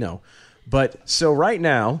at it, let me know. But so right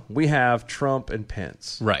now, we have Trump and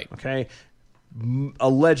Pence. Right. Okay?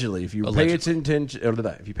 Allegedly, if you pay attention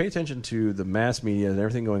to the mass media and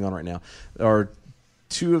everything going on right now, are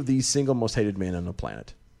two of the single most hated men on the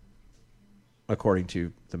planet, according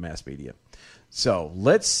to the mass media. So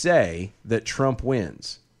let's say that Trump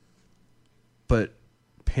wins, but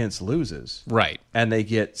Pence loses. Right. And they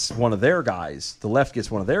get one of their guys, the left gets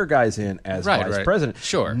one of their guys in as vice president.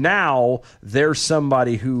 Sure. Now there's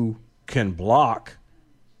somebody who can block.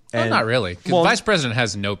 Well, not really. Because vice president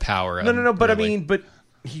has no power. No. But really. I mean, but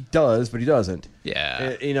he does, but he doesn't.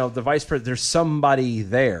 Yeah. The vice president, there's somebody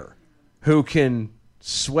there who can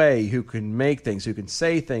sway, who can make things, who can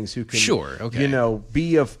say things, who can,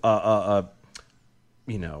 be a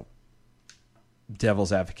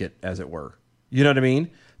devil's advocate, as it were. You know what I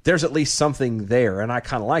mean? There's at least something there, and I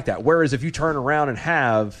kind of like that. Whereas if you turn around and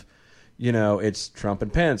have, it's Trump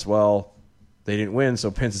and Pence, well, They didn't win,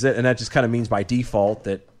 so Pence is it. And that just kind of means by default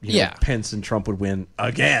that Pence and Trump would win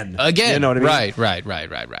again. Again. You know what I mean?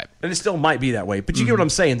 Right. And it still might be that way. But you get what I'm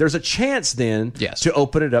saying. There's a chance then to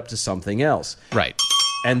open it up to something else. Right.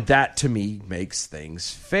 And that, to me, makes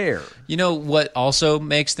things fair. You know what also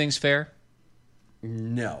makes things fair?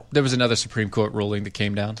 No. There was another Supreme Court ruling that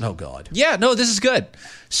came down. Oh, God. Yeah, no, this is good.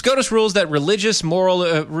 SCOTUS rules that religious and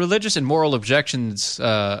moral exemptions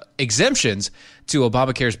to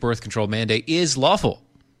Obamacare's birth control mandate is lawful.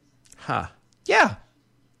 Huh. Yeah.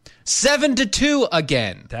 7-2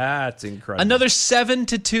 again. That's incredible. Another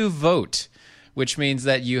 7-2 vote, which means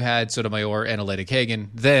that you had Sotomayor and Elena Kagan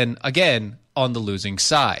then, again, on the losing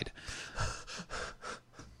side.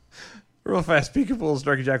 Real fast, Peekable's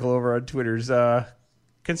Darky Jackal over on Twitter's.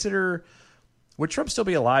 Consider, would Trump still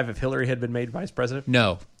be alive if Hillary had been made vice president?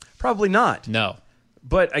 No. Probably not. No.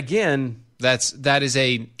 But again... That is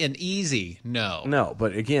an easy no. No,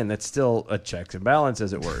 but again, that's still a checks and balance,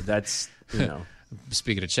 as it were. That's, you know...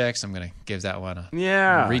 Speaking of checks, I'm going to give that one a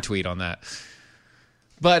retweet on that.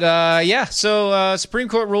 But so Supreme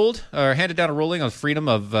Court ruled or handed down a ruling on freedom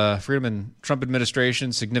and Trump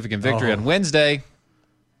administration's significant victory on Wednesday.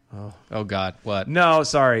 Oh God, what? No,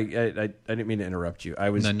 sorry, I didn't mean to interrupt you. I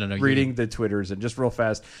was reading the Twitters and just real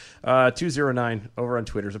fast. 209 over on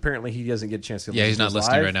Twitters. Apparently, he doesn't get a chance to. Yeah, he's not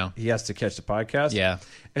listening right now. He has to catch the podcast. Yeah,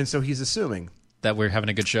 and so he's assuming that we're having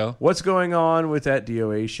a good show. What's going on with that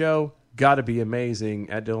DOA show? Got to be amazing.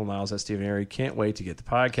 At Dylan Miles, at Stephen Airy. Can't wait to get the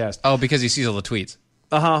podcast. Oh, because he sees all the tweets.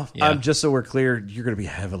 Yeah. Just so we're clear, you're going to be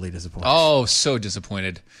heavily disappointed. Oh, so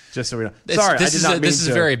disappointed. Just so we know. Sorry, this is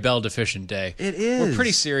a very Bell deficient day. It is. We're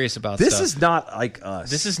pretty serious about this. Stuff. This is not like us.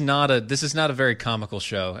 This is not a very comical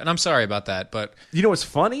show, and I'm sorry about that. But you know what's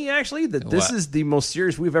funny, actually, that this is the most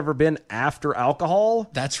serious we've ever been after alcohol.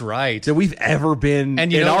 That's right. That we've ever been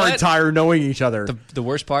and in our entire knowing each other. The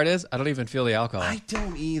worst part is I don't even feel the alcohol. I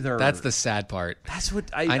don't either. That's the sad part. That's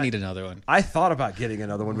what I need another one. I thought about getting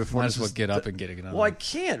another one before. Might as well get up and getting another. Well, one. I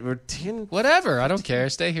can't. We're 10. Whatever. I don't care.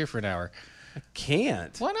 Stay here for an hour. I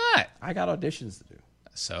can't. Why not? I got auditions to do.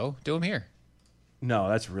 So do them here. No,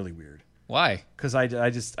 that's really weird. Why? Because I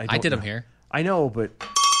did them here. I know, but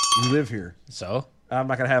you live here, so I'm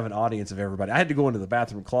not gonna have an audience of everybody. I had to go into the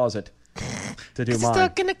bathroom closet to do mine.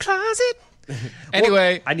 Stuck in the closet.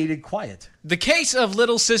 Anyway, I needed quiet. The case of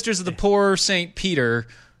Little Sisters of the Poor St. Peter.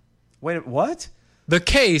 Wait, what? The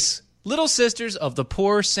case, Little Sisters of the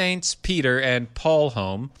Poor Saints Peter and Paul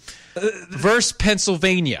Home versus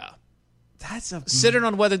Pennsylvania. That's a considering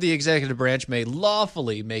on whether the executive branch may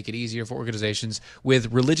lawfully make it easier for organizations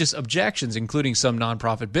with religious objections, including some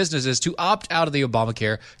nonprofit businesses, to opt out of the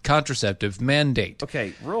Obamacare contraceptive mandate.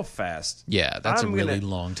 Okay, real fast. Yeah, that's a really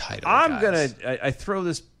long title. I throw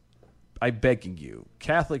this. I'm begging you,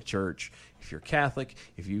 Catholic Church. If you're Catholic,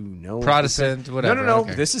 if you know Protestant, whatever. No.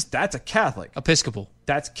 Okay. That's a Catholic. Episcopal.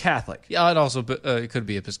 That's Catholic. Yeah, it also it could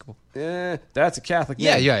be Episcopal. That's a Catholic.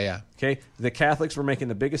 Yeah, name. yeah. Okay, the Catholics were making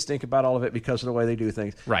the biggest stink about all of it because of the way they do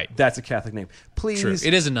things. Right. That's a Catholic name. Please. True.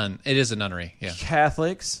 It is a nun. It is a nunnery. Yeah.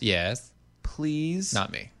 Catholics. Yes. Please.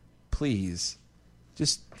 Not me. Please.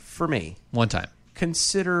 Just for me. One time.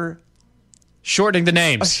 Consider shortening the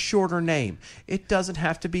names. A shorter name. It doesn't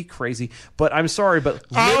have to be crazy. But I'm sorry, but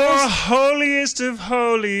our holiest of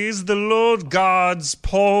holies, the Lord God's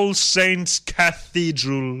Paul Saints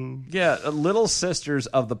Cathedral. Yeah, Little Sisters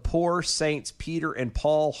of the Poor Saints Peter and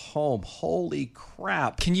Paul Home. Holy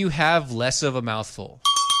crap. Can you have less of a mouthful?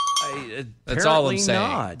 That's all I'm saying.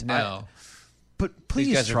 Not. No. But please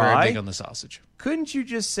These guys try. are very big on the sausage. Couldn't you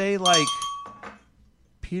just say like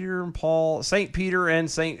Peter and Paul, Saint Peter and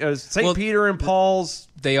Saint Peter and Paul's?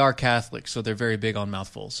 They are Catholic, so they're very big on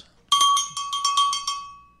mouthfuls.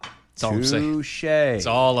 That's all I'm saying. Touche. That's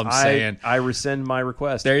all I'm saying. I rescind my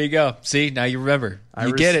request. There you go. See, now you remember.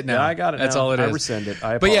 You get it now. Yeah, I got it. That's now. all it is. I rescind it.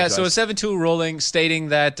 I apologize. But yeah, so a 7-2 ruling stating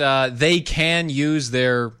that they can use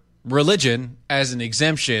their religion as an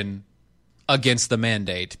exemption against the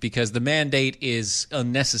mandate because the mandate is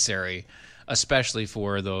unnecessary, especially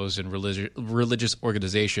for those in religious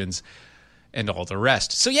organizations and all the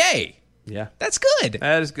rest. So yay. Yeah. That's good.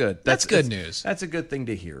 That is good. That's good news. That's a good thing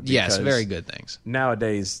to hear. Yes, very good things.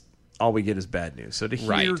 Nowadays, all we get is bad news. So to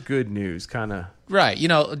hear good news kind of... Right. You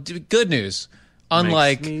know, good news.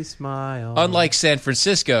 Makes me smile. Unlike San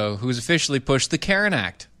Francisco, who's officially pushed the Karen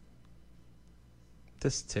Act.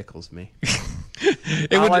 This tickles me.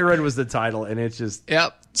 All I read was the title, and it's just...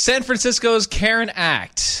 Yep. San Francisco's Karen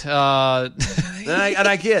Act. And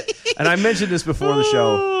I get... And I mentioned this before the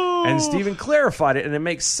show, and Stephen clarified it, and it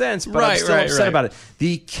makes sense, but I'm still upset about it.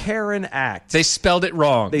 The Karen Act. They spelled it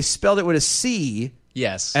wrong. They spelled it with a C.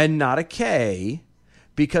 Yes. And not a K,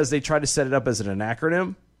 because they try to set it up as an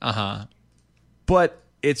acronym. Uh-huh. But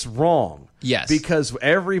it's wrong. Yes. Because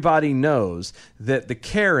everybody knows that the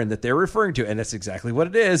Karen that they're referring to, and that's exactly what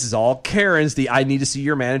it is all Karens. The I need to see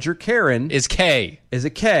your manager Karen is K. Is a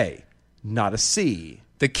K, not a C.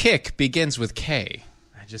 The kick begins with K.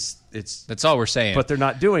 That's all we're saying. But they're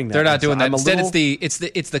not doing that. They're not doing that. Instead, little...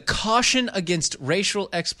 it's the Caution Against Racial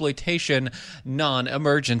Exploitation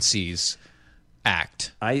Non-Emergencies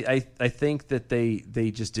Act. I think that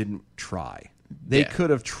they just didn't try. They could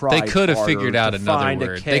have tried. They could have figured out another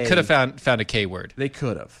word. They could have found a K word. They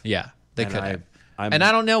could have. Yeah, they could have. And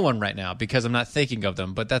I don't know one right now because I'm not thinking of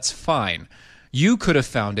them, but that's fine. You could have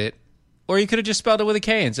found it, or you could have just spelled it with a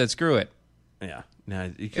K and said, screw it. Yeah.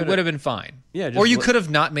 No, it would have been fine. Yeah. Or you could have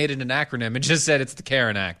not made it an acronym and just said it's the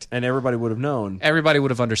Karen Act. And everybody would have known. Everybody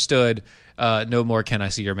would have understood, no more can I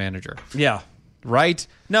see your manager. Yeah. Right?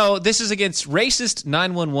 No, this is against racist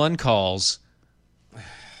 911 calls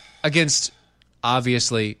against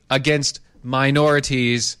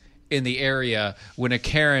minorities in the area when a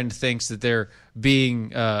Karen thinks that they're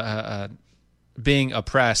being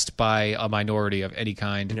oppressed by a minority of any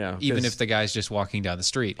kind, even if the guy's just walking down the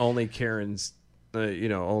street. Only Karens,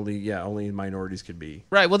 only minorities could be.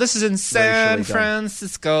 Right. Well, this is in San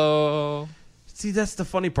Francisco. See, that's the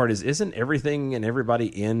funny part isn't everything and everybody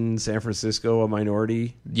in San Francisco a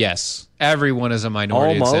minority? Yes. Everyone is a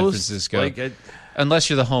minority Almost. in San Francisco. Unless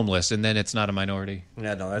you're the homeless, and then it's not a minority.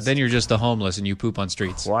 Yeah, no, then you're just the homeless and you poop on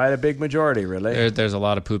streets. Quite a big majority, really. There's a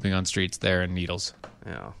lot of pooping on streets there and Needles.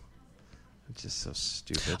 Yeah. It's just so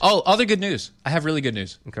stupid. Oh, other good news. I have really good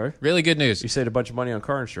news. Okay. Really good news. You saved a bunch of money on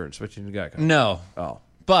car insurance switching to Geico. No. Oh.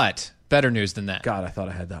 But better news than that. God, I thought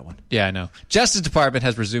I had that one. Yeah, I know. Justice Department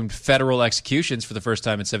has resumed federal executions for the first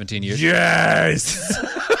time in 17 years. Yes!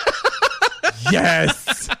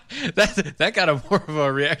 Yes! That got more of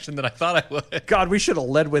a reaction than I thought I would. God, we should have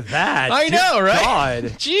led with that. I know, right? God.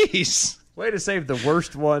 Jeez. Way to save the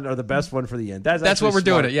worst one or the best one for the end. That's what we're smart.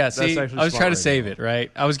 doing it. Yeah, see, I was trying to save now. it, right?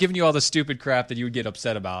 I was giving you all the stupid crap that you would get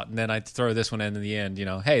upset about, and then I throw this one in the end.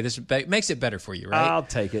 Hey, this makes it better for you, right? I'll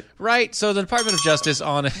take it. Right. So the Department of Justice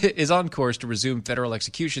is on course to resume federal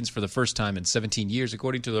executions for the first time in 17 years,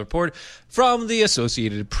 according to the report from the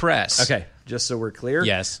Associated Press. Okay, just so we're clear.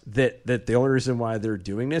 Yes. That the only reason why they're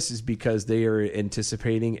doing this is because they are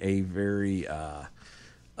anticipating a very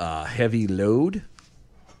heavy load.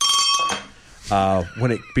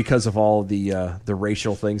 Because of all the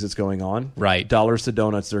racial things that's going on, right? Dollars to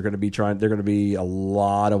donuts. They're going to be a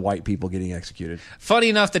lot of white people getting executed. Funny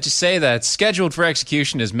enough that you say that. Scheduled for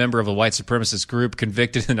execution is member of a white supremacist group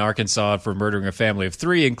convicted in Arkansas for murdering a family of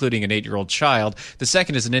 3, including an 8-year-old child. The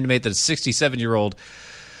second is an inmate that is a 67-year-old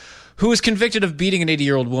who was convicted of beating an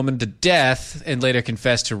 80-year-old woman to death and later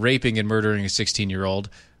confessed to raping and murdering a 16-year-old.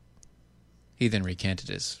 He then recanted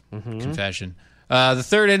his confession. The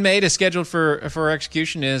third inmate is scheduled for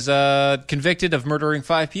execution is convicted of murdering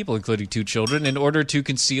 5 people, including 2 children, in order to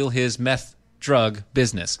conceal his meth drug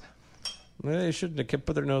business. They shouldn't have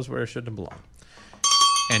put their nose where it shouldn't belong.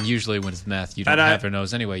 And usually when it's meth, you don't have their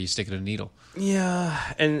nose anyway. You stick it in a needle. Yeah,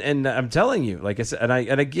 and I'm telling you, like I said,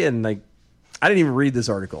 and again, like I didn't even read this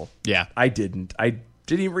article. Yeah, I didn't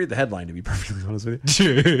even read the headline, to be perfectly honest with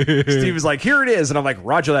you. Steve was like, here it is. And I'm like,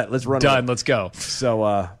 roger that. Let's run. Done. Let's go.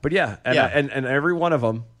 So, but yeah. And, and every one of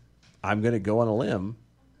them, I'm going to go on a limb.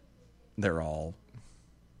 They're all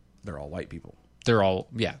white people. They're all,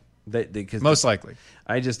 yeah. Most likely.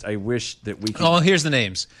 I wish that we could. Oh, here's the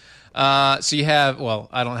names. So you have,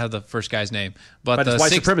 I don't have the first guy's name. But it's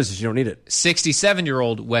white supremacists. You don't need it.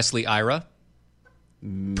 67-year-old Wesley Ira.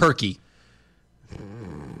 Perky.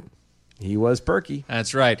 He was perky.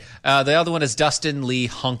 That's right. The other one is Dustin Lee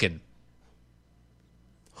Honkin.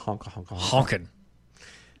 Honkin.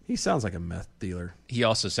 He sounds like a meth dealer. He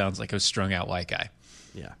also sounds like a strung-out white guy.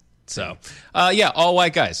 Yeah. So, all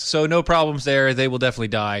white guys. So no problems there. They will definitely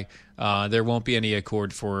die. There won't be any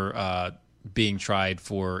accord for being tried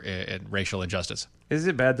for racial injustice. Is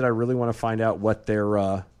it bad that I really want to find out what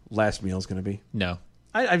their last meal is going to be? No.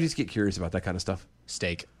 I just get curious about that kind of stuff.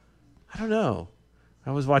 Steak. I don't know. I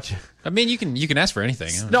was watching. I mean, you can ask for anything.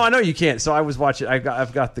 No, I know you can't. So I was watching.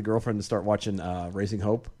 I've got the girlfriend to start watching Raising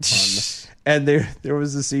Hope, and there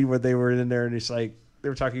was a scene where they were in there, and it's like they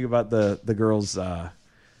were talking about the girl's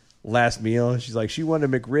last meal. She's like, she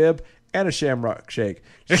wanted a McRib and a Shamrock Shake.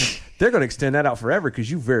 They're going to extend that out forever because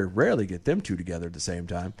you very rarely get them two together at the same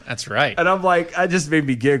time. That's right. And I'm like, I just made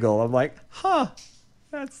me giggle. I'm like, huh,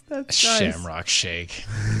 that's nice. Shamrock Shake.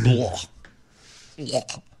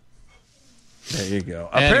 There you go.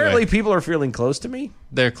 Anyway, apparently, people are feeling close to me.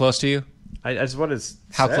 They're close to you? I just want to.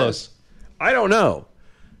 How close? I don't know.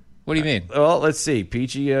 What do you mean? Well, let's see.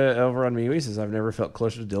 Peachy over on MeWe says, I've never felt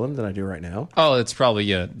closer to Dylan than I do right now. Oh, it's probably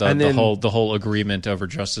the whole agreement over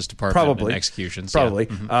Justice Department and executions. Probably.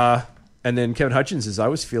 Yeah. Mm-hmm. And then Kevin Hutchins says, I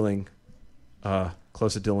was feeling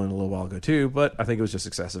close to Dylan a little while ago too, but I think it was just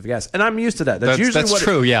excessive gas. And I'm used to that. That's usually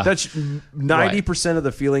true, yeah. That's 90% of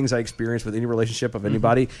the feelings I experience with any relationship of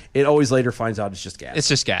anybody. It always later finds out it's just gas. It's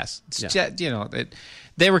just gas.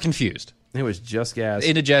 They were confused. It was just gas.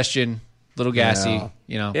 Indigestion, little gassy,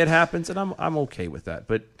 It happens, and I'm okay with that.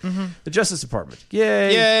 But the Justice Department,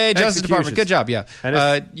 yay, Justice Department, good job, yeah.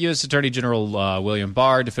 And U.S. Attorney General William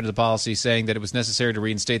Barr defended the policy, saying that it was necessary to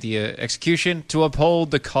reinstate the execution to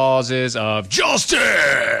uphold the causes of justice.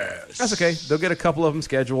 That's okay. They'll get a couple of them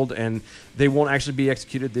scheduled, and they won't actually be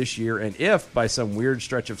executed this year. And if, by some weird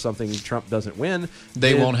stretch of something, Trump doesn't win,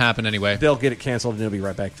 they won't happen anyway. They'll get it canceled, and it'll be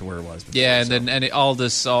right back to where it was before. Yeah, and all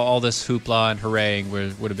this hoopla and hooraying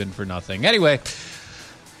would have been for nothing. Anyway,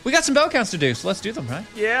 we got some bell counts to do, so let's do them, right?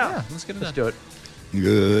 Yeah, let's get it let's done. do it.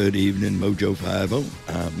 Good evening, Mojo 50.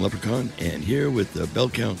 I'm Leprechaun, and here with the bell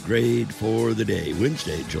count grade for the day,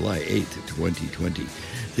 Wednesday, July 8th, 2020.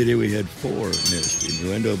 Today we had 4 missed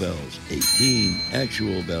innuendo bells, 18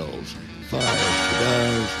 actual bells, 5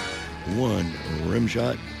 cigars, 1 rim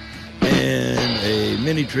shot, and a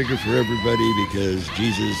mini trigger for everybody because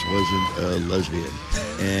Jesus wasn't a lesbian.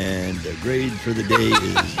 And the grade for the day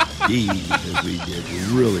is D, because we did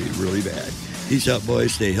really, really bad. Peace out,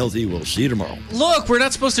 boys. Stay healthy. We'll see you tomorrow. Look, we're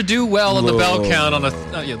not supposed to do well on the bell count on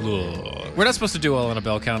we're not supposed to do well on a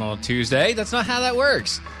bell count on a Tuesday. That's not how that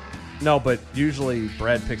works. No, but usually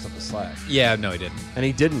Brad picks up the slack. Yeah, no, he didn't. And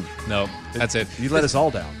he didn't. No, that's it. You let us all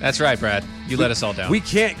down. That's right, Brad. You let us all down. We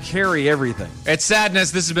can't carry everything. It's sadness.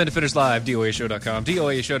 This has been Defenders Live, DOAShow.com,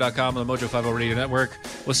 DOAShow.com, on the Mojo 50 Radio Network.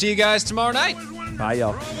 We'll see you guys tomorrow night. Bye,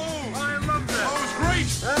 y'all. I loved that. Oh, it was great.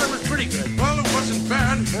 Well, it was pretty good. Well, it wasn't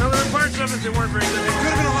bad. Well, there were parts of it that weren't very good. It could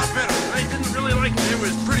have been a lot better. I didn't really like it. It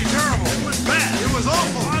was pretty terrible. It was bad. It was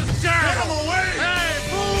awful. It was terrible. Get him away. Hey,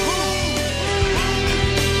 boo!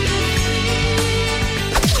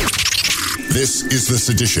 This is the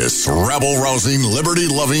seditious, rabble-rousing,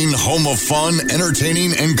 liberty-loving, home of fun,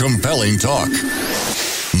 entertaining, and compelling talk.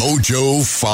 Mojo 5.